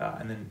vote,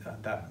 and then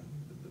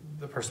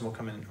the person will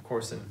come in, of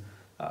course, and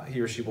he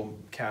or she will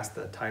cast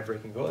the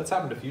tie-breaking vote. That's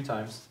happened a few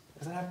times.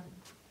 Has that happened?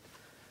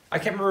 I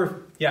can't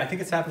remember. Yeah, I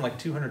think it's happened like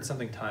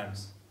 200-something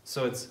times.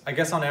 So it's, I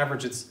guess on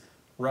average, it's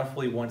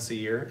roughly once a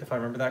year, if I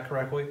remember that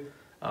correctly.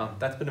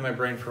 That's been in my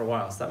brain for a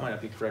while, so that might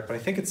not be correct, but I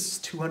think it's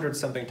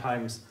 200-something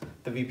times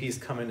the VP's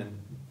come in and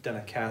done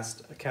a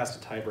cast a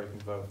tie-breaking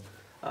vote.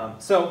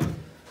 So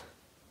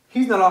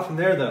he's not often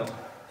there though.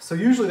 So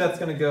usually that's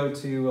going to go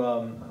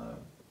to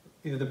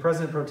either the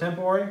President pro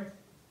tempore,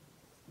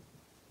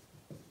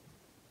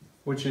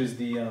 which is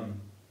the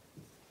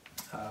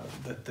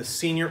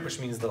senior, which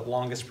means the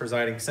longest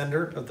presiding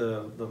senator of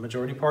the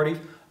majority party,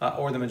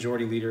 or the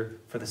majority leader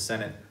for the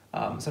Senate.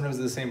 Sometimes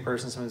they're the same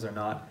person, sometimes they're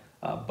not.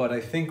 But I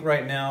think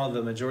right now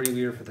the majority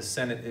leader for the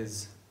Senate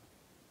is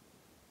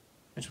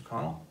Mitch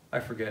McConnell. I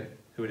forget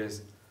who it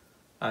is.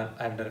 I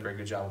haven't done a very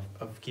good job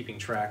of keeping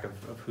track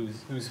of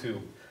who's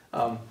who.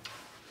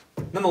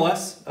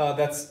 Nonetheless,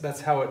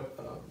 that's how it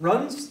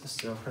runs. This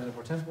is President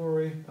pro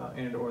tempore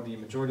and or the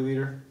majority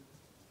leader.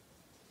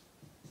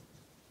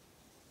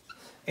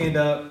 And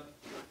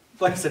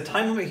like I said,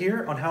 time limit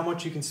here on how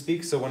much you can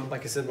speak. So when,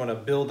 like I said, when a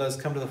bill does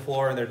come to the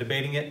floor and they're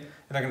debating it and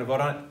they're going to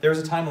vote on it, there's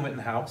a time limit in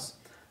the House.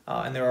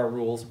 And there are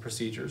rules and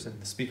procedures,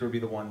 and the Speaker would be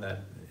the one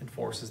that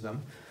enforces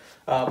them.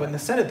 But in the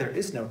Senate, there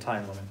is no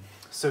time limit.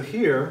 So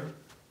here,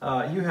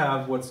 you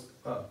have what's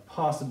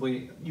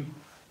possibly,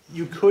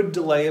 you could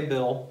delay a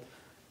bill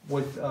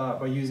with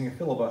by using a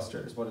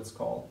filibuster, is what it's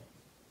called.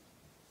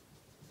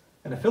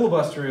 And a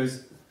filibuster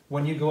is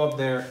when you go up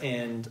there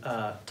and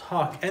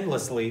talk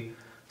endlessly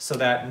so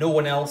that no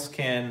one else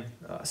can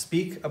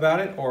speak about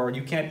it, or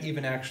you can't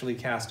even actually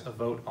cast a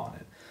vote on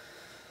it.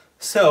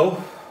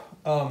 So,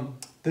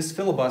 this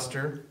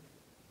filibuster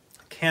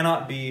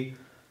cannot be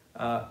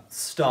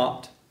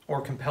stopped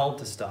or compelled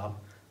to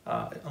stop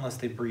unless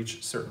they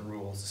breach certain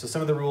rules. So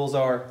some of the rules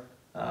are,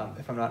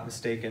 if I'm not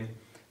mistaken,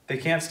 they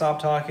can't stop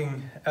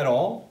talking at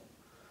all.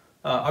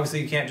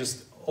 Obviously, you can't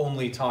just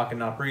only talk and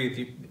not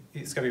breathe.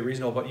 It's got to be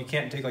reasonable, but you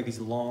can't take like these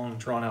long,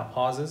 drawn-out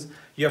pauses.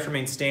 You have to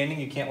remain standing.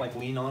 You can't like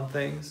lean on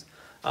things.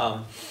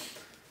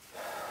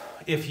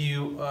 If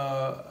you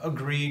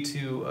agree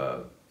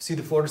to cede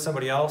the floor to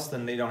somebody else,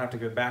 then they don't have to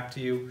give it back to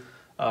you.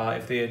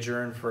 If they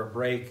adjourn for a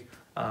break,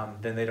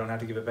 then they don't have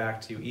to give it back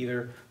to you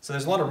either. So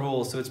there's a lot of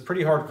rules, so it's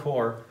pretty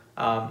hardcore.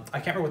 I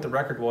can't remember what the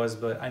record was,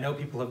 but I know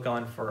people have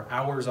gone for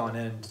hours on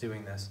end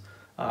doing this.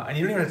 And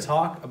you don't even have to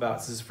talk about,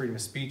 this is freedom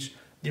of speech,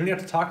 you don't even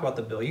have to talk about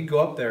the bill. You can go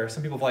up there,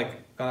 some people have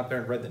like gone up there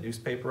and read the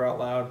newspaper out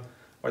loud,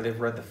 or they've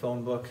read the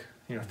phone book,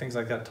 you know, things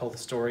like that, told the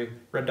story,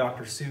 read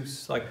Dr.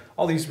 Seuss, like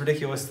all these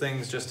ridiculous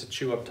things just to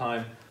chew up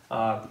time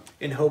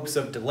in hopes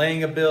of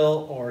delaying a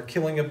bill or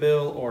killing a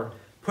bill or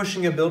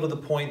pushing a bill to the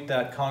point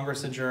that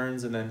Congress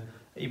adjourns, and then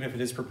even if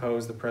it is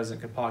proposed, the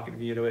president could pocket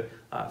veto it.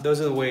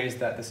 Those are the ways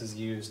that this is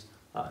used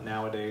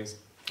nowadays.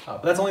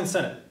 But that's only in the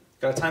Senate.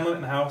 Got a time limit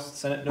in the House,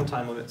 Senate, no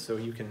time limit, so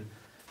you can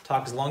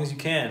talk as long as you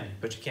can,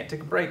 but you can't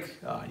take a break.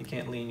 You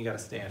can't lean, you gotta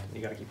stand, and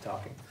you gotta keep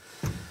talking.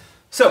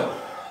 So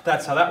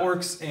that's how that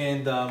works,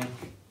 and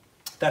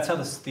that's how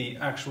the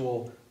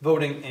actual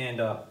voting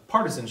and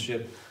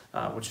partisanship,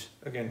 which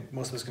again,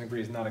 most of us can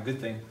agree is not a good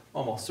thing,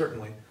 almost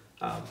certainly.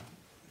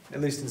 At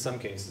least in some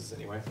cases,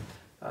 anyway.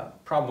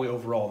 Probably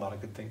overall not a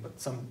good thing, but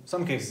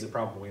some cases it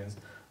probably is.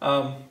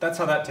 That's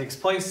how that takes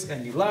place.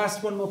 And the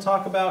last one we'll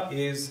talk about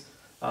is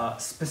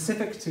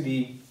specific to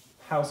the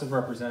House of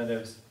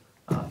Representatives.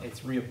 It's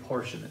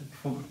reapportionment.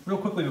 Well, real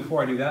quickly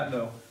before I do that,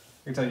 though,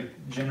 I can tell you,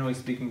 generally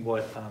speaking,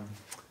 what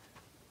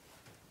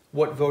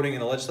voting in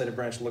the legislative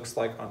branch looks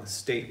like on the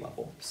state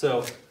level.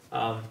 So,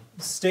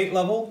 state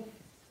level,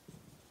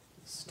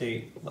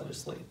 state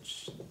legislative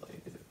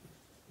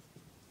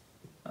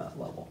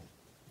level,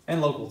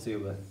 and local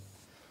too,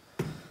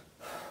 but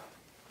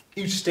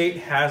each state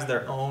has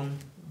their own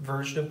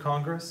version of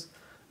Congress.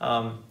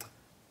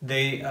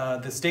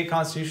 The state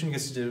constitution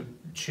gets to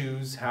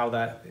choose how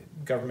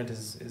that government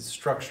is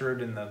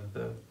structured in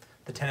the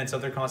tenets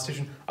of their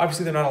constitution.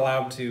 Obviously, they're not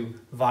allowed to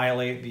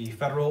violate the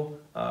federal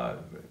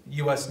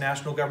U.S.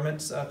 national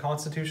government's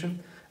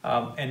constitution.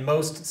 And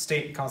most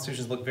state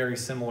constitutions look very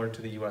similar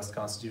to the U.S.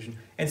 Constitution,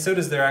 and so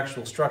does their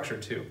actual structure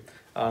too.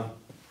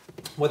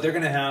 What they're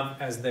going to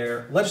have as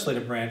their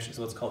legislative branch is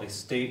what's called a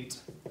state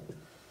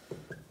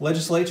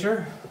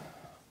legislature.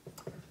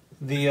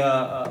 The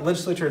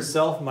legislature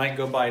itself might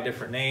go by a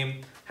different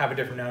name, have a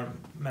different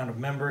amount of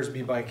members,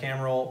 be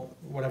bicameral,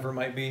 whatever it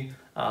might be.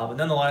 But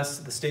nonetheless,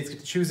 the states get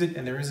to choose it,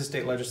 and there is a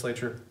state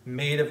legislature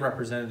made of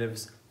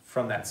representatives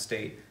from that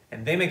state.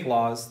 And they make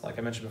laws, like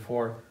I mentioned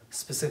before,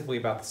 specifically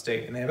about the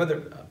state. And they have other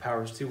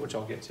powers too, which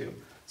I'll get to.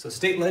 So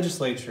state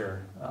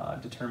legislature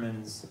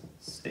determines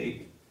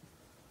state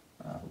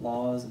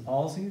laws and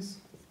policies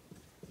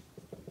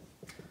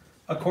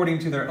according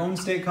to their own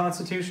state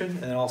constitution,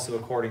 and also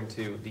according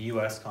to the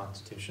U.S.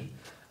 Constitution.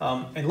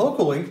 And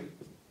locally,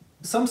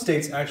 some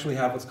states actually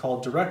have what's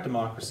called direct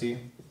democracy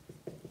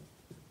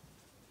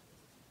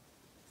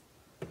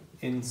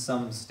in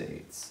some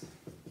states.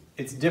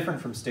 It's different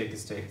from state to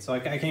state. So I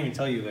can't even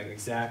tell you like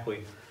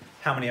exactly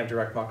how many have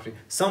direct democracy.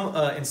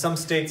 In some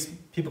states,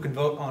 people can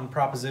vote on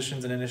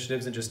propositions and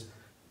initiatives and just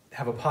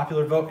have a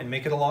popular vote and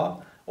make it a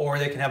law, or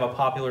they can have a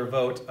popular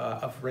vote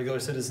of regular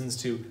citizens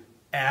to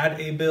add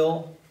a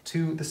bill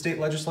to the state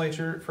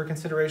legislature for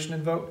consideration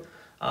and vote,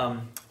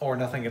 or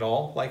nothing at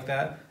all like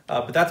that.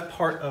 But that's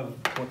part of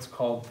what's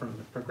called from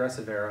the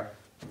progressive era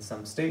in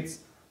some states,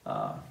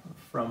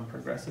 from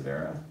progressive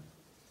era,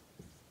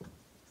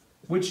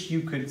 which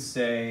you could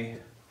say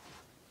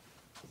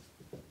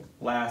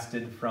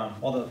lasted from,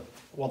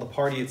 while the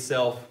party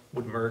itself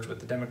would merge with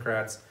the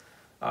Democrats,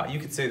 you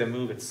could say the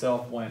move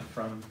itself went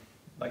from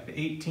like the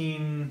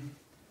 1880s,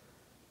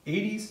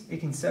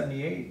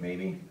 1878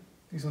 maybe.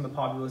 These when the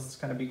populists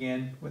kind of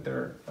began with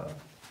their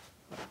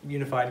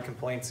unified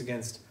complaints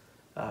against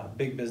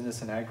big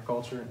business and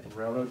agriculture and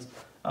railroads,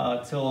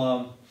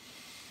 till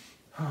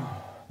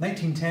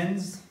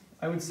 1910s,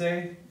 I would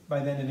say. By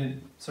then it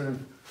had sort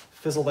of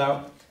fizzled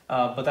out,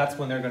 but that's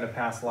when they're going to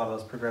pass a lot of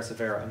those progressive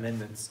era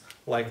amendments,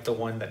 like the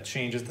one that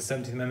changes the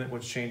 17th Amendment,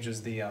 which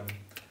changes the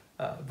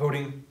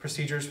voting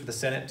procedures for the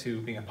Senate to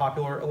being a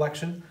popular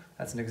election.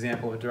 That's an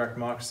example of a direct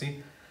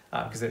democracy,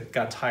 because it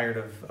got tired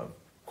of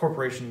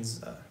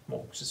corporations,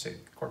 well, let's just say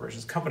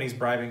corporations, companies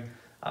bribing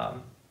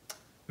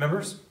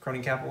members,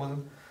 crony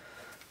capitalism.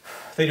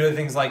 They do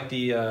things like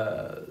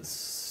the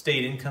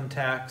state income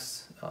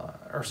tax,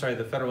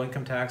 the federal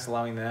income tax,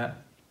 allowing that,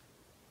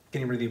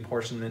 getting rid of the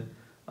apportionment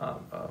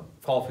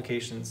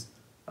qualifications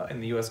in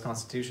the U.S.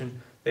 Constitution.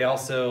 They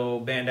also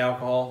banned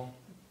alcohol,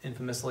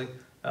 infamously,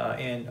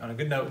 and on a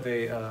good note,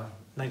 they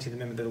 19th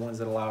Amendment, they're the ones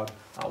that allowed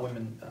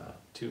women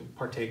to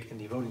partake in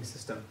the voting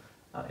system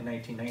in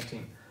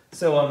 1919.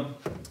 So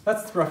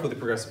that's roughly the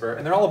progressive era,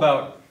 and they're all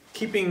about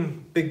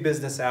keeping big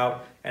business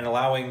out and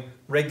allowing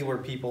regular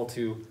people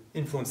to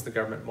influence the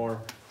government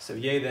more. So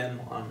yay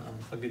them on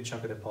a good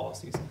chunk of their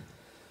policies.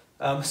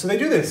 So they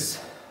do this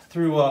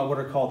through what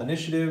are called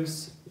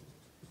initiatives,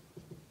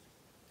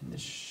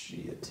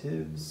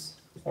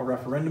 or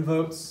referendum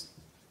votes.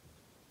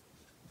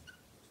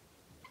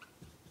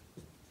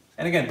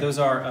 And again, those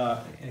are,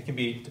 and it can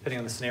be, depending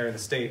on the scenario of the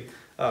state,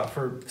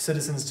 for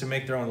citizens to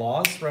make their own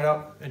laws right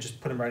out and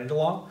just put them right into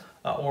law,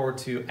 or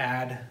to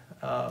add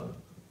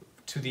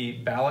to the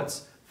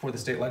ballots for the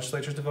state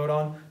legislatures to vote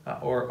on,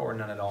 or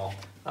none at all.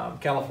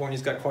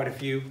 California's got quite a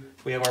few.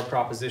 We have our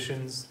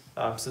propositions.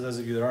 So those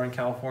of you that are in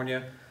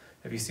California,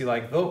 if you see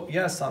like vote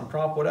yes on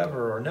prop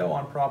whatever or no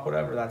on prop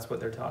whatever, that's what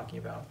they're talking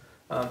about.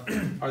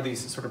 Are these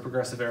sort of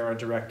progressive era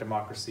direct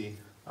democracy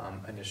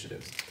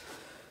initiatives.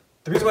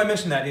 The reason why I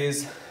mention that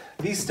is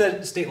these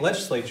state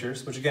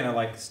legislatures, which again are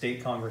like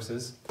state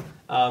congresses,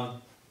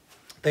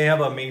 they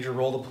have a major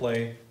role to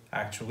play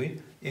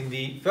actually in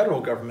the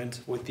federal government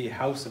with the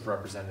House of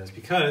Representatives,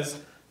 because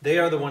they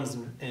are the ones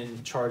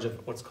in charge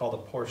of what's called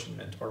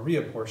apportionment or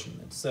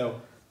reapportionment. So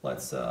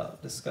let's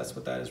discuss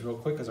what that is real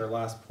quick as our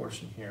last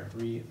portion here,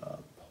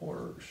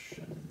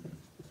 reapportionment.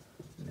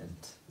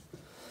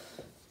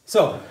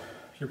 So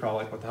you're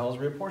probably like, what the hell is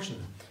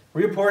reapportionment?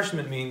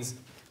 Reapportionment means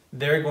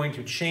they're going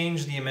to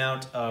change the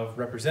amount of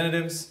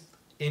representatives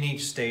in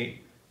each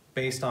state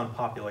based on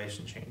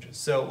population changes.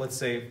 So let's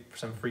say, for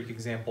some freak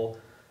example,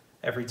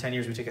 every 10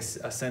 years we take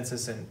a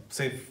census, and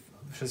say,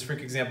 for this freak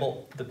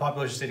example, the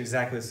population stayed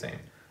exactly the same.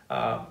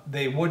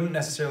 They wouldn't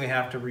necessarily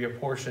have to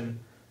reapportion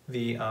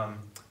the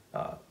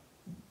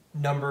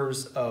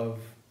numbers of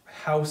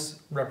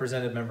House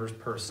representative members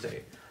per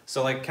state.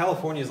 So like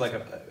California is like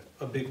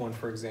a big one,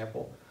 for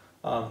example.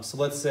 So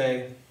let's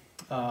say,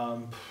 I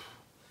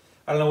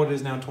don't know what it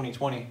is now in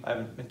 2020, I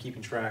haven't been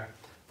keeping track,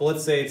 but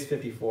let's say it's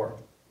 54.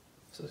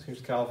 So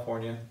here's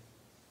California,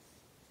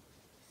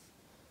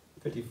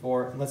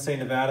 54, and let's say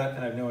Nevada,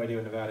 and I have no idea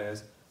what Nevada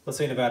is, let's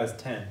say Nevada's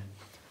 10.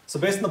 So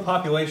based on the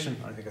population,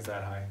 I don't think it's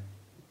that high.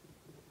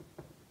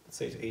 Let's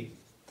say it's 8.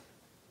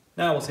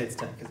 Now we'll say it's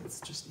 10 because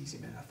it's just easy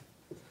math.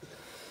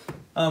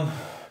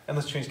 And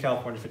let's change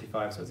California to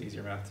 55 so it's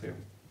easier math too.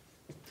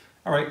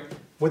 All right,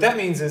 what that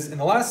means is in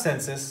the last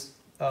census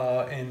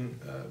in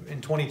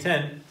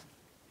 2010,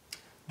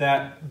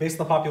 that based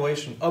on the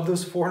population of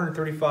those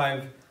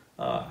 435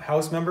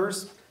 House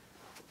members,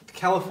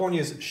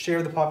 California's share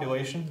of the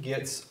population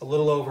gets a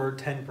little over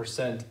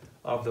 10%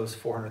 of those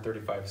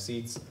 435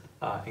 seats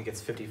and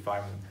gets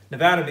 55 of them.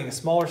 Nevada, being a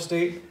smaller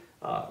state,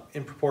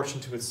 in proportion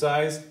to its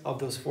size, of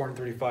those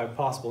 435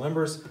 possible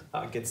members,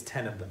 gets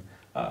 10 of them.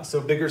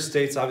 So bigger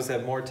states obviously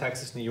have more.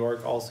 Texas, New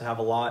York also have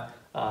a lot.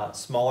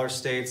 Smaller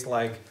states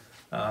like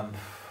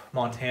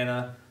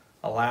Montana,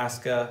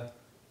 Alaska,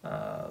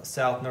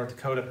 South North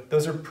Dakota,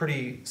 those are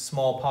pretty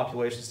small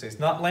population states.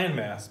 Not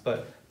landmass,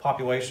 but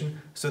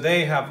population. So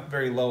they have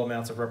very low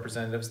amounts of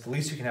representatives. The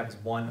least you can have is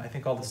one. I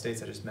think all the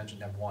states I just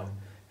mentioned have one,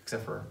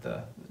 except for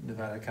the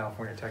Nevada,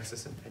 California,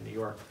 Texas, and New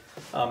York.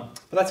 But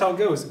that's how it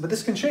goes. But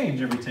this can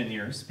change every 10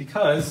 years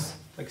because,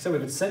 like I said, we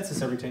have a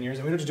census every 10 years,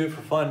 and we don't just do it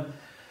for fun.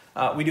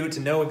 We do it to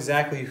know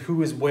exactly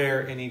who is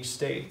where in each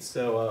state.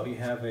 So we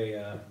have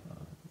a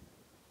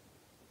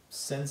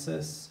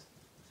census,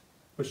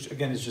 which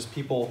again is just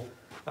people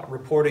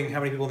reporting how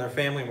many people in their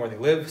family and where they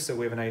live. So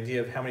we have an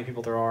idea of how many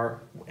people there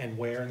are and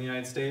where in the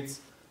United States.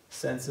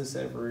 Census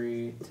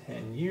every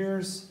 10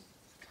 years.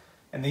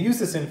 And they use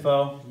this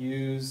info,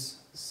 use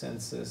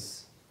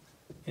census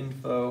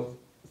info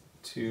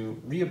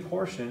to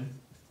reapportion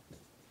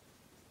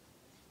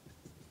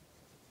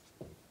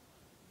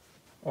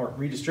or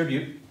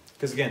redistribute.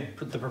 Because again,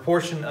 the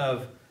proportion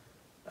of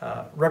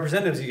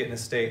representatives you get in a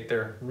state,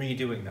 they're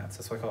redoing that. So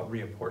that's why I call it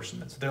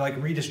reapportionment. So they're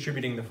like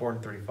redistributing the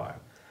 435.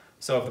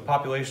 So if the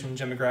population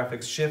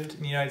demographics shift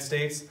in the United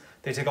States,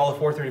 they take all the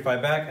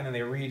 435 back and then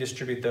they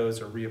redistribute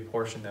those or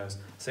reapportion those.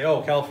 Say,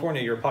 oh,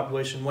 California, your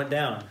population went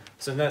down.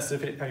 So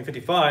instead of having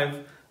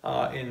 55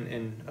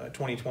 in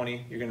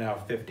 2020, you're going to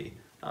have 50.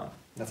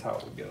 That's how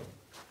it would go.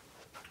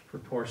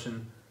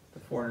 Proportion the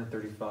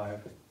 435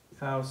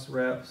 House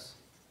reps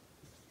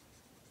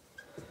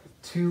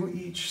to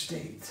each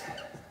state.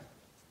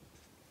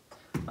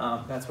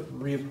 That's what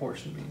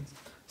reapportion means.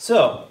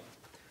 So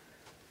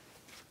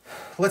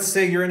let's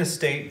say you're in a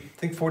state. I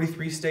think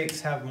 43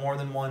 states have more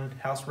than one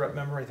House rep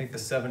member. I think the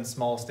 7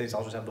 small states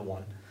all just have the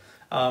one.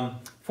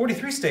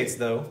 43 states,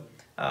 though,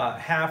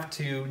 have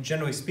to,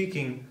 generally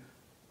speaking,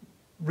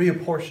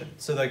 reapportion.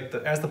 So like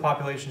as the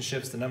population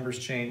shifts, the numbers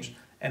change,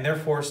 and they're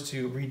forced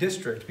to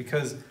redistrict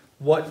because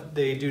what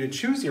they do to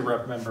choose your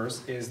rep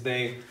members is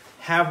they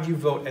have you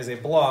vote as a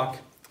block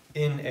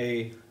in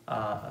a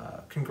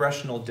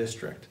congressional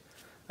district.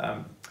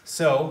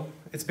 So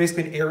it's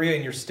basically an area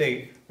in your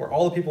state where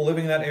all the people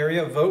living in that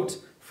area vote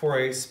for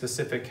a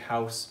specific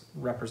House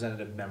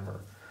representative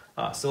member.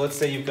 So let's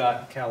say you've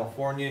got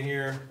California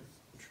here.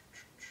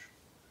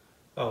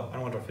 Oh, I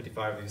don't want to draw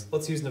 55 of these.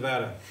 Let's use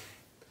Nevada.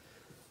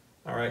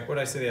 All right, what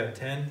did I say they have?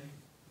 10?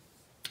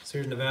 So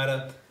here's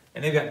Nevada.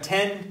 And they've got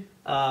 10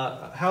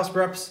 House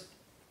reps.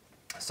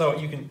 So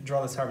you can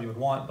draw this however you would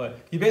want, but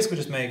you basically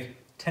just make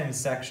 10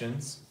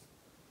 sections,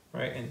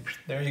 right? And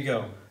there you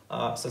go.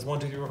 So it's 1,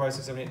 2, 3, 4, 5,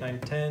 6, 7, 8, 9,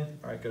 10.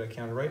 All right, good, I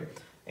counted right.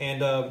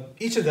 And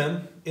each of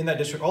them in that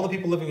district, all the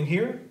people living in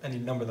here, and you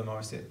number them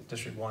obviously,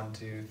 district 1,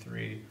 2,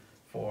 3,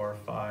 4,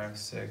 5,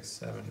 6,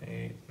 7,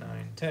 8,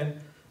 9,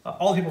 10.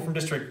 All the people from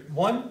district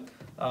 1,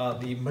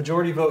 the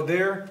majority vote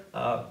there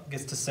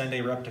gets to send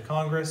a rep to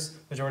Congress.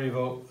 Majority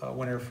vote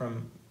winner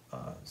from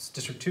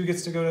district 2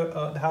 gets to go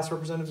to the House of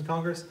Representatives in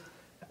Congress.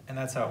 And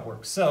that's how it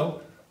works.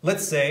 So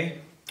let's say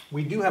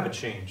we do have a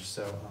change.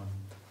 So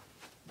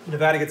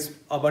Nevada gets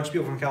a bunch of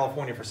people from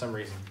California for some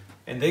reason,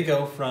 and they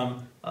go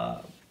from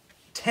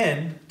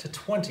 10 to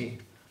 20.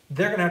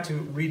 They're going to have to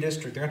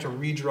redistrict. They're going to have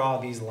to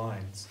redraw these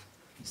lines.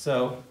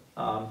 So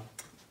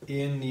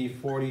in the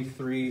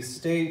 43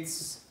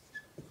 states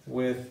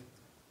with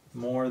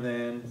more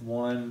than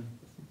one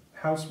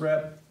House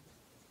rep,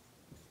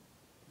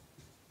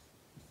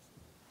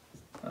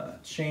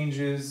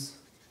 changes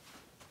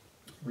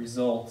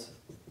result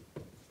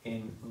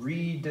in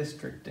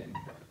redistricting.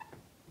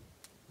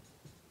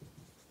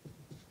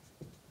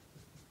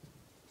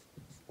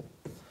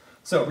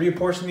 So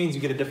reapportion means you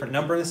get a different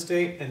number in the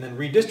state, and then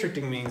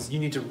redistricting means you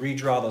need to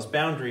redraw those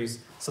boundaries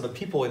so the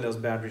people in those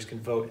boundaries can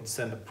vote and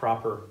send the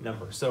proper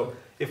number. So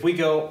if we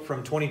go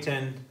from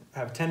 2010,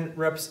 have 10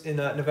 reps in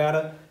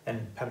Nevada,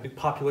 and have a big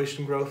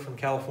population growth from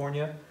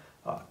California,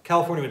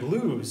 California would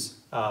lose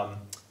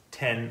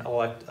 10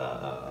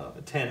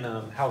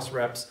 House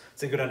reps,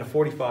 so they go down to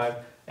 45,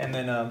 and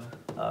then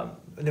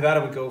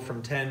Nevada would go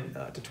from 10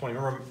 to 20.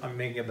 Remember, I'm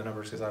making up the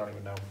numbers because I don't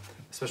even know,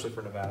 especially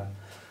for Nevada.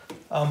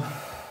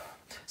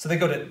 So they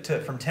go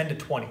from 10 to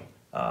 20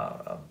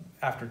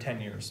 after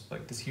 10 years,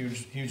 like this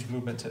huge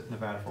movement to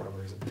Nevada for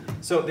whatever reason.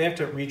 So they have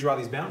to redraw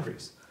these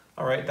boundaries.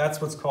 All right, that's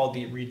what's called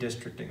the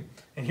redistricting.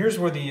 And here's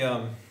where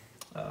the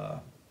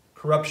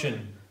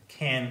corruption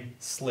can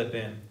slip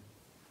in.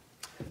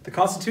 The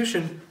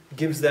Constitution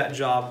gives that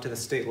job to the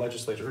state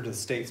legislature, or to the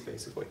states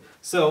basically.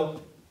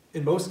 So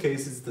in most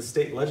cases, the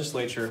state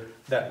legislature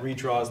that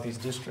redraws these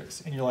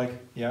districts. And you're like,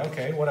 yeah,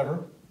 okay,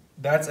 whatever.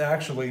 That's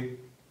actually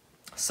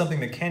something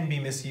that can be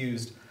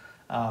misused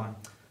and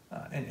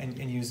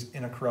used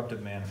in a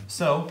corruptive manner.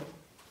 So,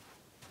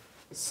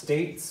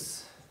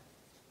 states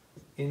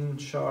in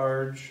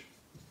charge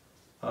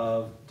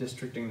of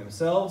districting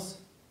themselves.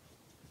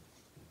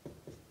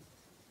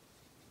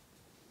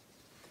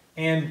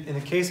 And in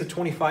the case of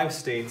 25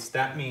 states,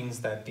 that means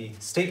that the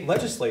state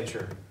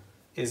legislature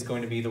is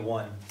going to be the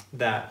one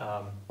that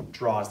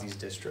draws these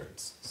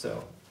districts.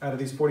 So out of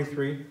these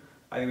 43,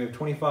 I think we have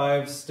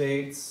 25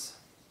 states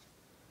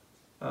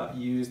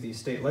use the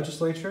state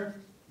legislature.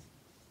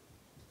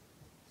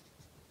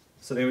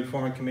 So they would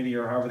form a committee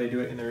or however they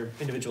do it in their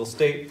individual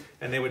state,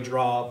 and they would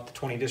draw the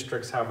 20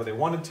 districts however they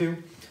wanted to.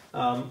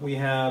 We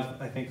have,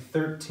 I think,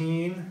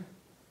 13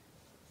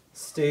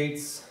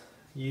 states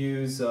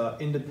use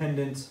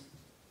independent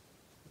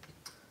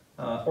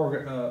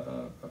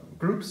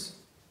groups.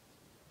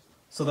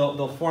 So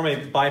they'll form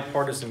a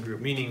bipartisan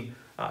group, meaning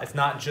it's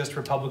not just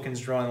Republicans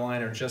drawing the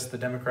line or just the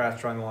Democrats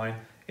drawing the line.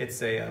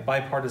 It's a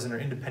bipartisan or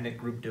independent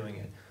group doing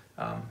it.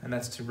 And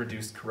that's to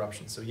reduce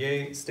corruption. So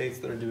yay, states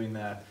that are doing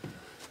that.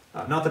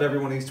 Not that every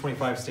one of these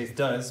 25 states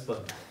does,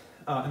 but,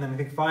 and then I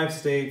think 5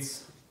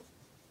 states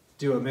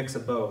do a mix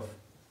of both.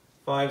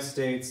 5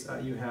 states,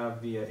 you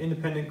have the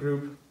independent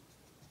group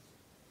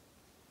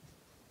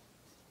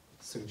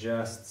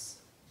suggests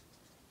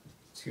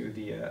to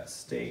the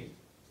state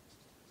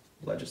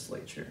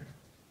legislature.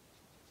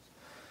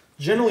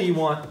 Generally, you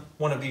want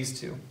one of these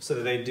two so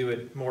that they do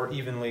it more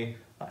evenly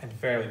and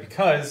fairly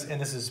because, and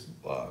this is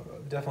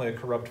definitely a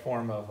corrupt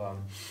form of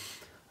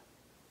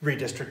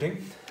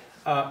redistricting,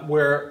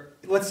 where,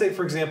 let's say,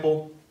 for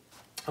example,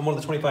 I'm one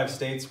of the 25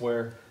 states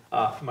where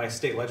my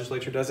state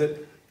legislature does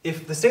it.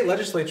 If the state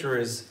legislature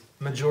is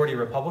majority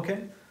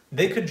Republican,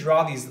 they could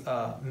draw these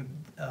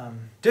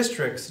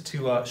districts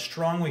to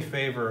strongly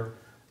favor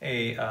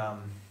a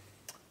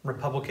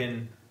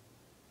Republican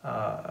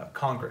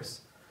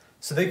Congress.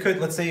 So they could,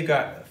 let's say you've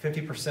got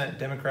 50%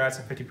 Democrats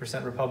and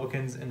 50%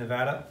 Republicans in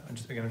Nevada. I'm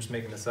just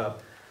making this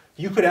up.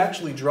 You could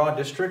actually draw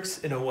districts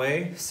in a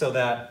way so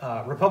that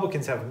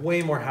Republicans have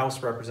way more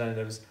House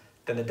representatives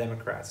than the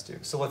Democrats do.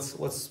 So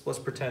let's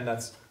pretend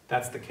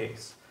that's the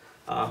case.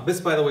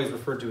 This, by the way, is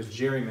referred to as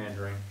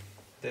gerrymandering.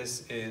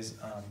 This is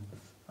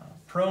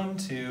prone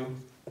to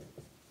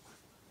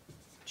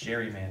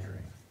gerrymandering.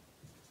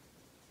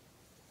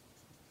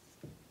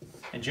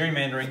 And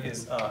gerrymandering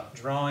is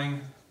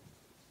drawing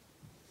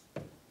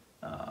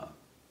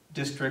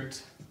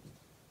district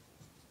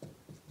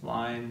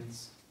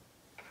lines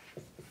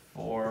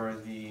for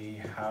the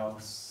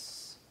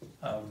House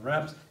of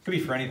Reps. Could be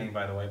for anything,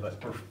 by the way,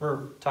 but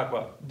we're talking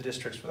about the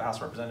districts for the House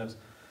of Representatives.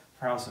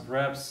 For House of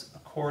Reps,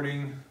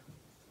 according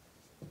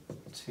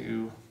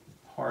to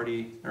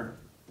party, or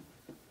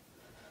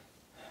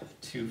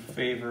to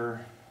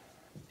favor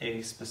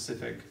a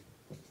specific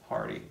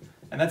party.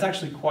 And that's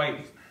actually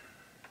quite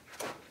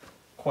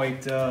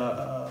what's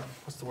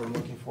the word I'm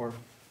looking for?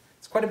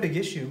 It's quite a big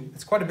issue.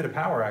 It's quite a bit of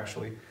power,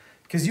 actually.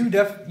 Because you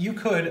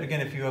could,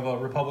 again, if you have a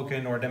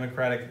Republican or a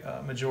Democratic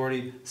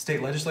majority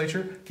state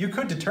legislature, you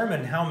could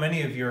determine how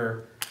many of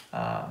your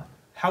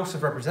House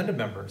of Representative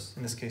members,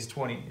 in this case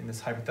 20, in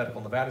this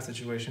hypothetical Nevada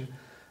situation,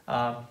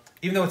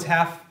 even though it's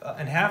half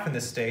and half in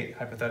this state,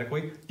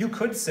 hypothetically, you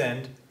could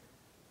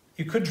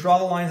draw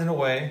the lines in a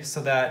way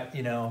so that,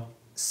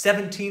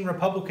 17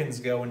 Republicans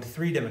go and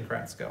 3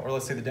 Democrats go. Or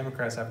let's say the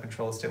Democrats have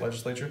control of the state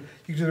legislature.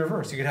 You could do the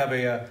reverse. You could have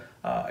a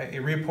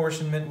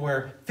reapportionment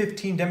where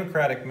 15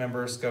 Democratic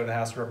members go to the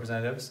House of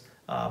Representatives,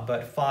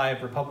 but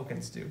 5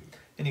 Republicans do.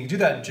 And you can do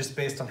that just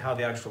based on how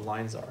the actual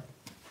lines are.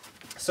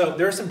 So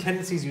there are some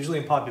tendencies usually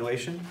in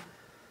population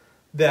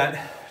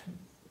that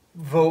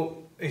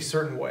vote a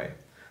certain way.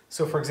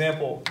 So for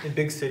example, in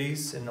big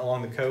cities and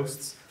along the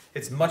coasts,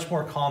 it's much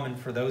more common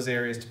for those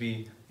areas to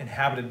be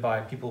inhabited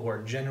by people who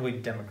are generally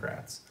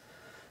Democrats.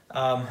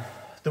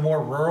 The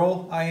more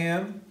rural I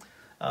am,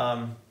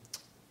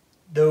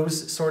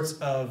 those sorts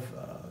of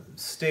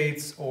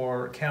states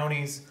or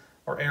counties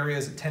or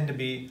areas tend to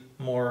be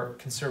more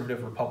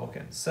conservative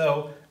Republicans.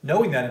 So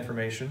knowing that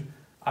information,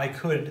 I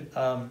could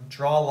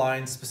draw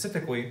lines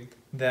specifically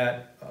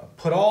that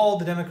put all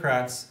the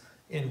Democrats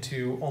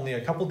into only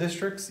a couple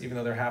districts, even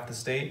though they're half the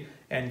state,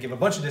 and give a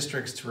bunch of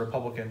districts to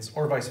Republicans,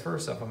 or vice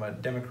versa. If I'm a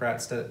Democrat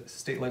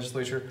state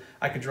legislature,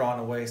 I could draw in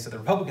a way so the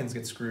Republicans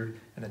get screwed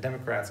and the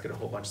Democrats get a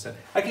whole bunch of sense.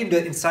 I can do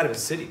that inside of a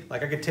city.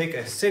 Like I could take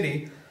a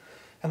city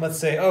and let's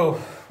say,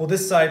 oh, well,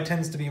 this side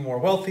tends to be more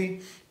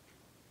wealthy,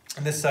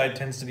 and this side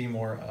tends to be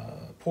more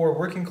poor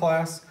working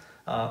class,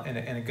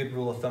 and a good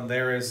rule of thumb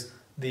there is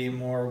the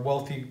more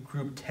wealthy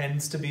group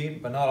tends to be,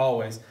 but not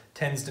always,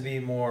 tends to be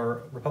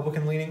more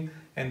Republican leaning,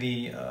 and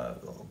the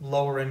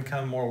lower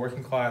income, more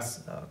working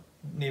class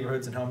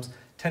neighborhoods and homes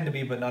tend to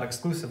be, but not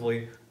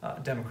exclusively,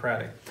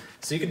 Democratic.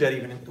 So you could do that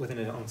even within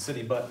your own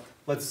city, but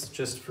let's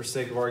just, for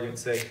sake of argument,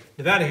 say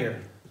Nevada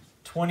here,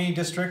 20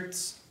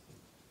 districts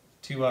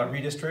to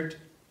redistrict.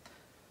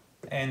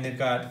 and they've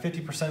got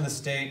 50% of the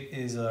state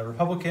is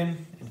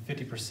Republican and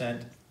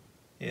 50%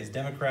 is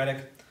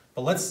Democratic.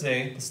 But let's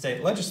say the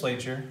state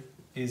legislature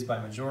is by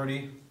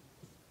majority,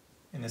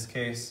 in this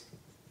case,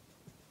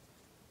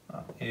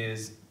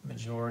 is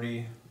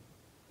majority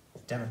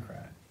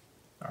Democrat.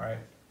 All right,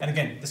 and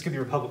again, this could be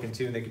Republican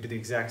too, and they could do the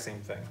exact same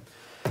thing.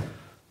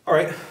 All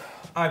right,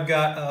 I've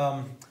got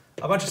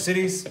a bunch of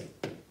cities,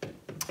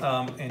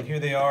 and here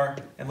they are.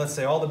 And let's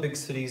say all the big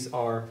cities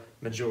are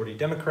majority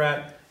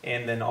Democrat,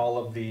 and then all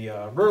of the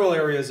rural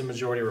areas are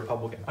majority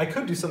Republican. I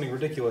could do something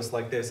ridiculous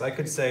like this. I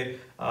could say,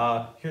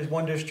 here's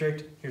one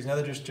district, here's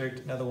another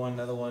district, another one,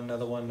 another one,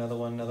 another one, another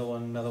one, another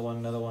one, another one,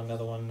 another one,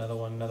 another one, another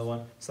one, another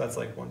one. So that's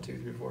like 1, 2,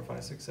 3, 4,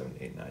 5, 6, 7,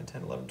 8, 9,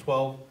 10, 11,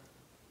 12,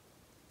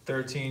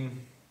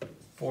 13,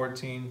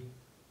 14,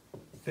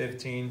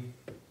 15,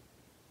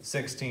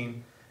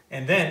 16.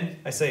 And then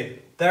I say,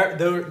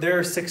 there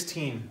are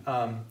 16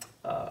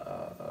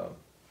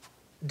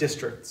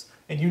 districts.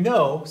 And you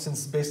know,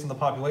 since based on the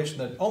population,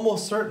 that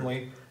almost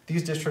certainly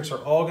these districts are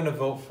all going to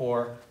vote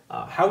for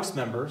House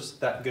members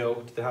that go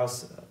to the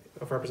House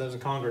of Representatives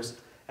and Congress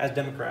as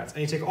Democrats.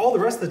 And you take all the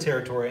rest of the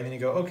territory, and then you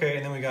go, okay,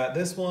 and then we got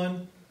this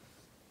one,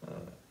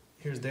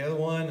 here's the other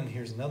one, and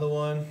here's another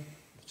one,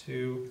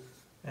 2,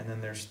 and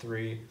then there's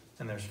 3,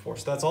 and there's 4.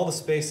 So that's all the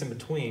space in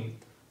between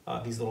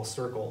these little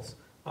circles.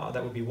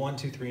 That would be 1,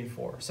 2, 3, and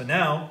 4. So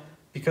now,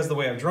 because the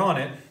way I've drawn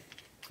it,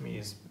 let me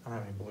use, I don't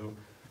have any blue.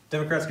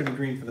 Democrats could be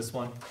green for this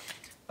one.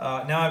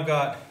 Now I've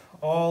got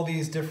all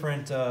these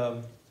different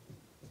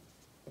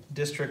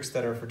districts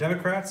that are for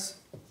Democrats.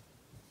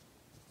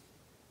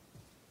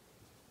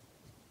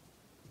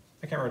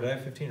 I can't remember, did I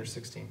have 15 or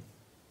 16?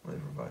 1,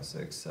 2, 4, 5,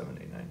 6, 7,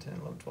 8, 9, 10,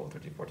 11, 12,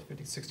 13, 14,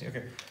 15, 16.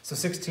 Okay, so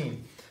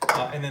 16.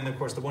 And then, of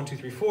course, the 1, 2,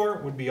 3, 4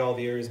 would be all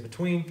the areas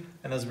between,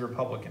 and those would be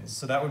Republicans.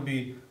 So that would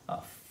be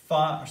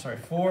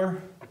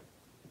 4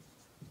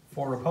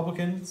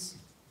 Republicans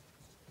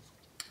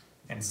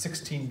and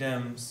 16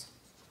 Dems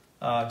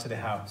to the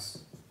House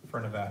for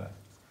Nevada.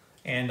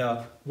 And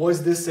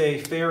was this a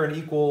fair and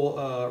equal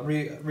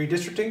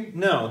redistricting?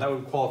 No, that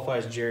would qualify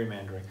as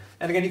gerrymandering.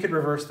 And again, you could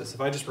reverse this.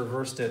 If I just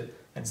reversed it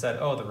and said,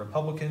 oh, the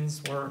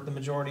Republicans were the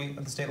majority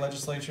of the state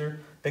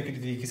legislature, they could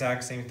do the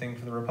exact same thing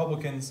for the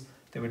Republicans.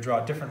 They would draw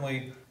it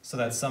differently so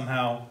that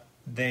somehow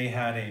they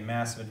had a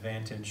massive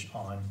advantage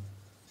on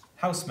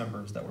House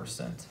members that were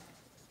sent.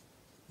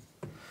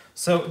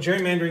 So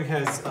gerrymandering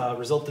has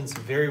resulted in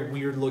some very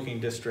weird looking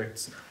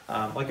districts.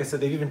 Like I said,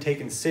 they've even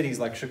taken cities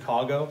like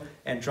Chicago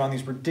and drawn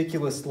these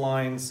ridiculous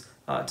lines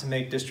to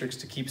make districts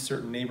to keep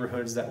certain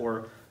neighborhoods that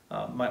were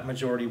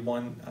majority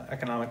one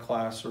economic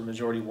class or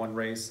majority one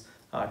race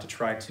to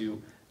try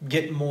to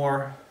get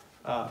more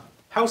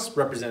House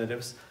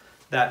representatives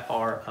that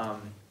are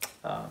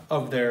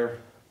of their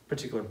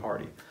particular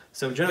party.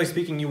 So generally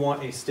speaking, you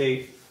want a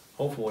state,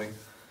 hopefully,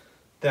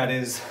 that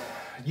is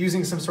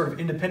using some sort of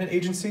independent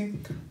agency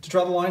to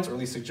draw the lines, or at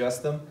least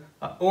suggest them,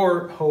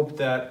 or hope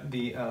that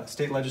the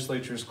state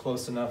legislature is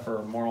close enough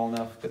or moral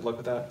enough, good luck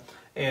with that,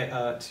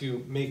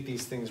 to make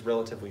these things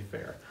relatively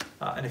fair.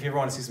 And if you ever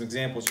want to see some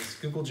examples,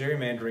 just Google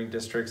gerrymandering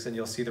districts and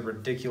you'll see the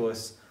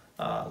ridiculous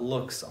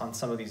looks on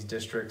some of these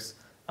districts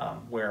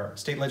where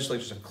state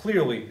legislatures have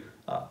clearly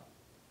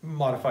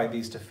modified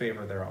these to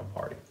favor their own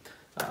party.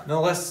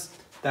 Nonetheless,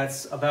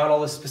 that's about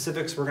all the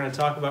specifics we're going to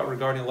talk about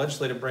regarding the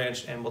legislative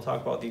branch, and we'll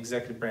talk about the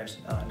executive branch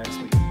next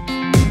week.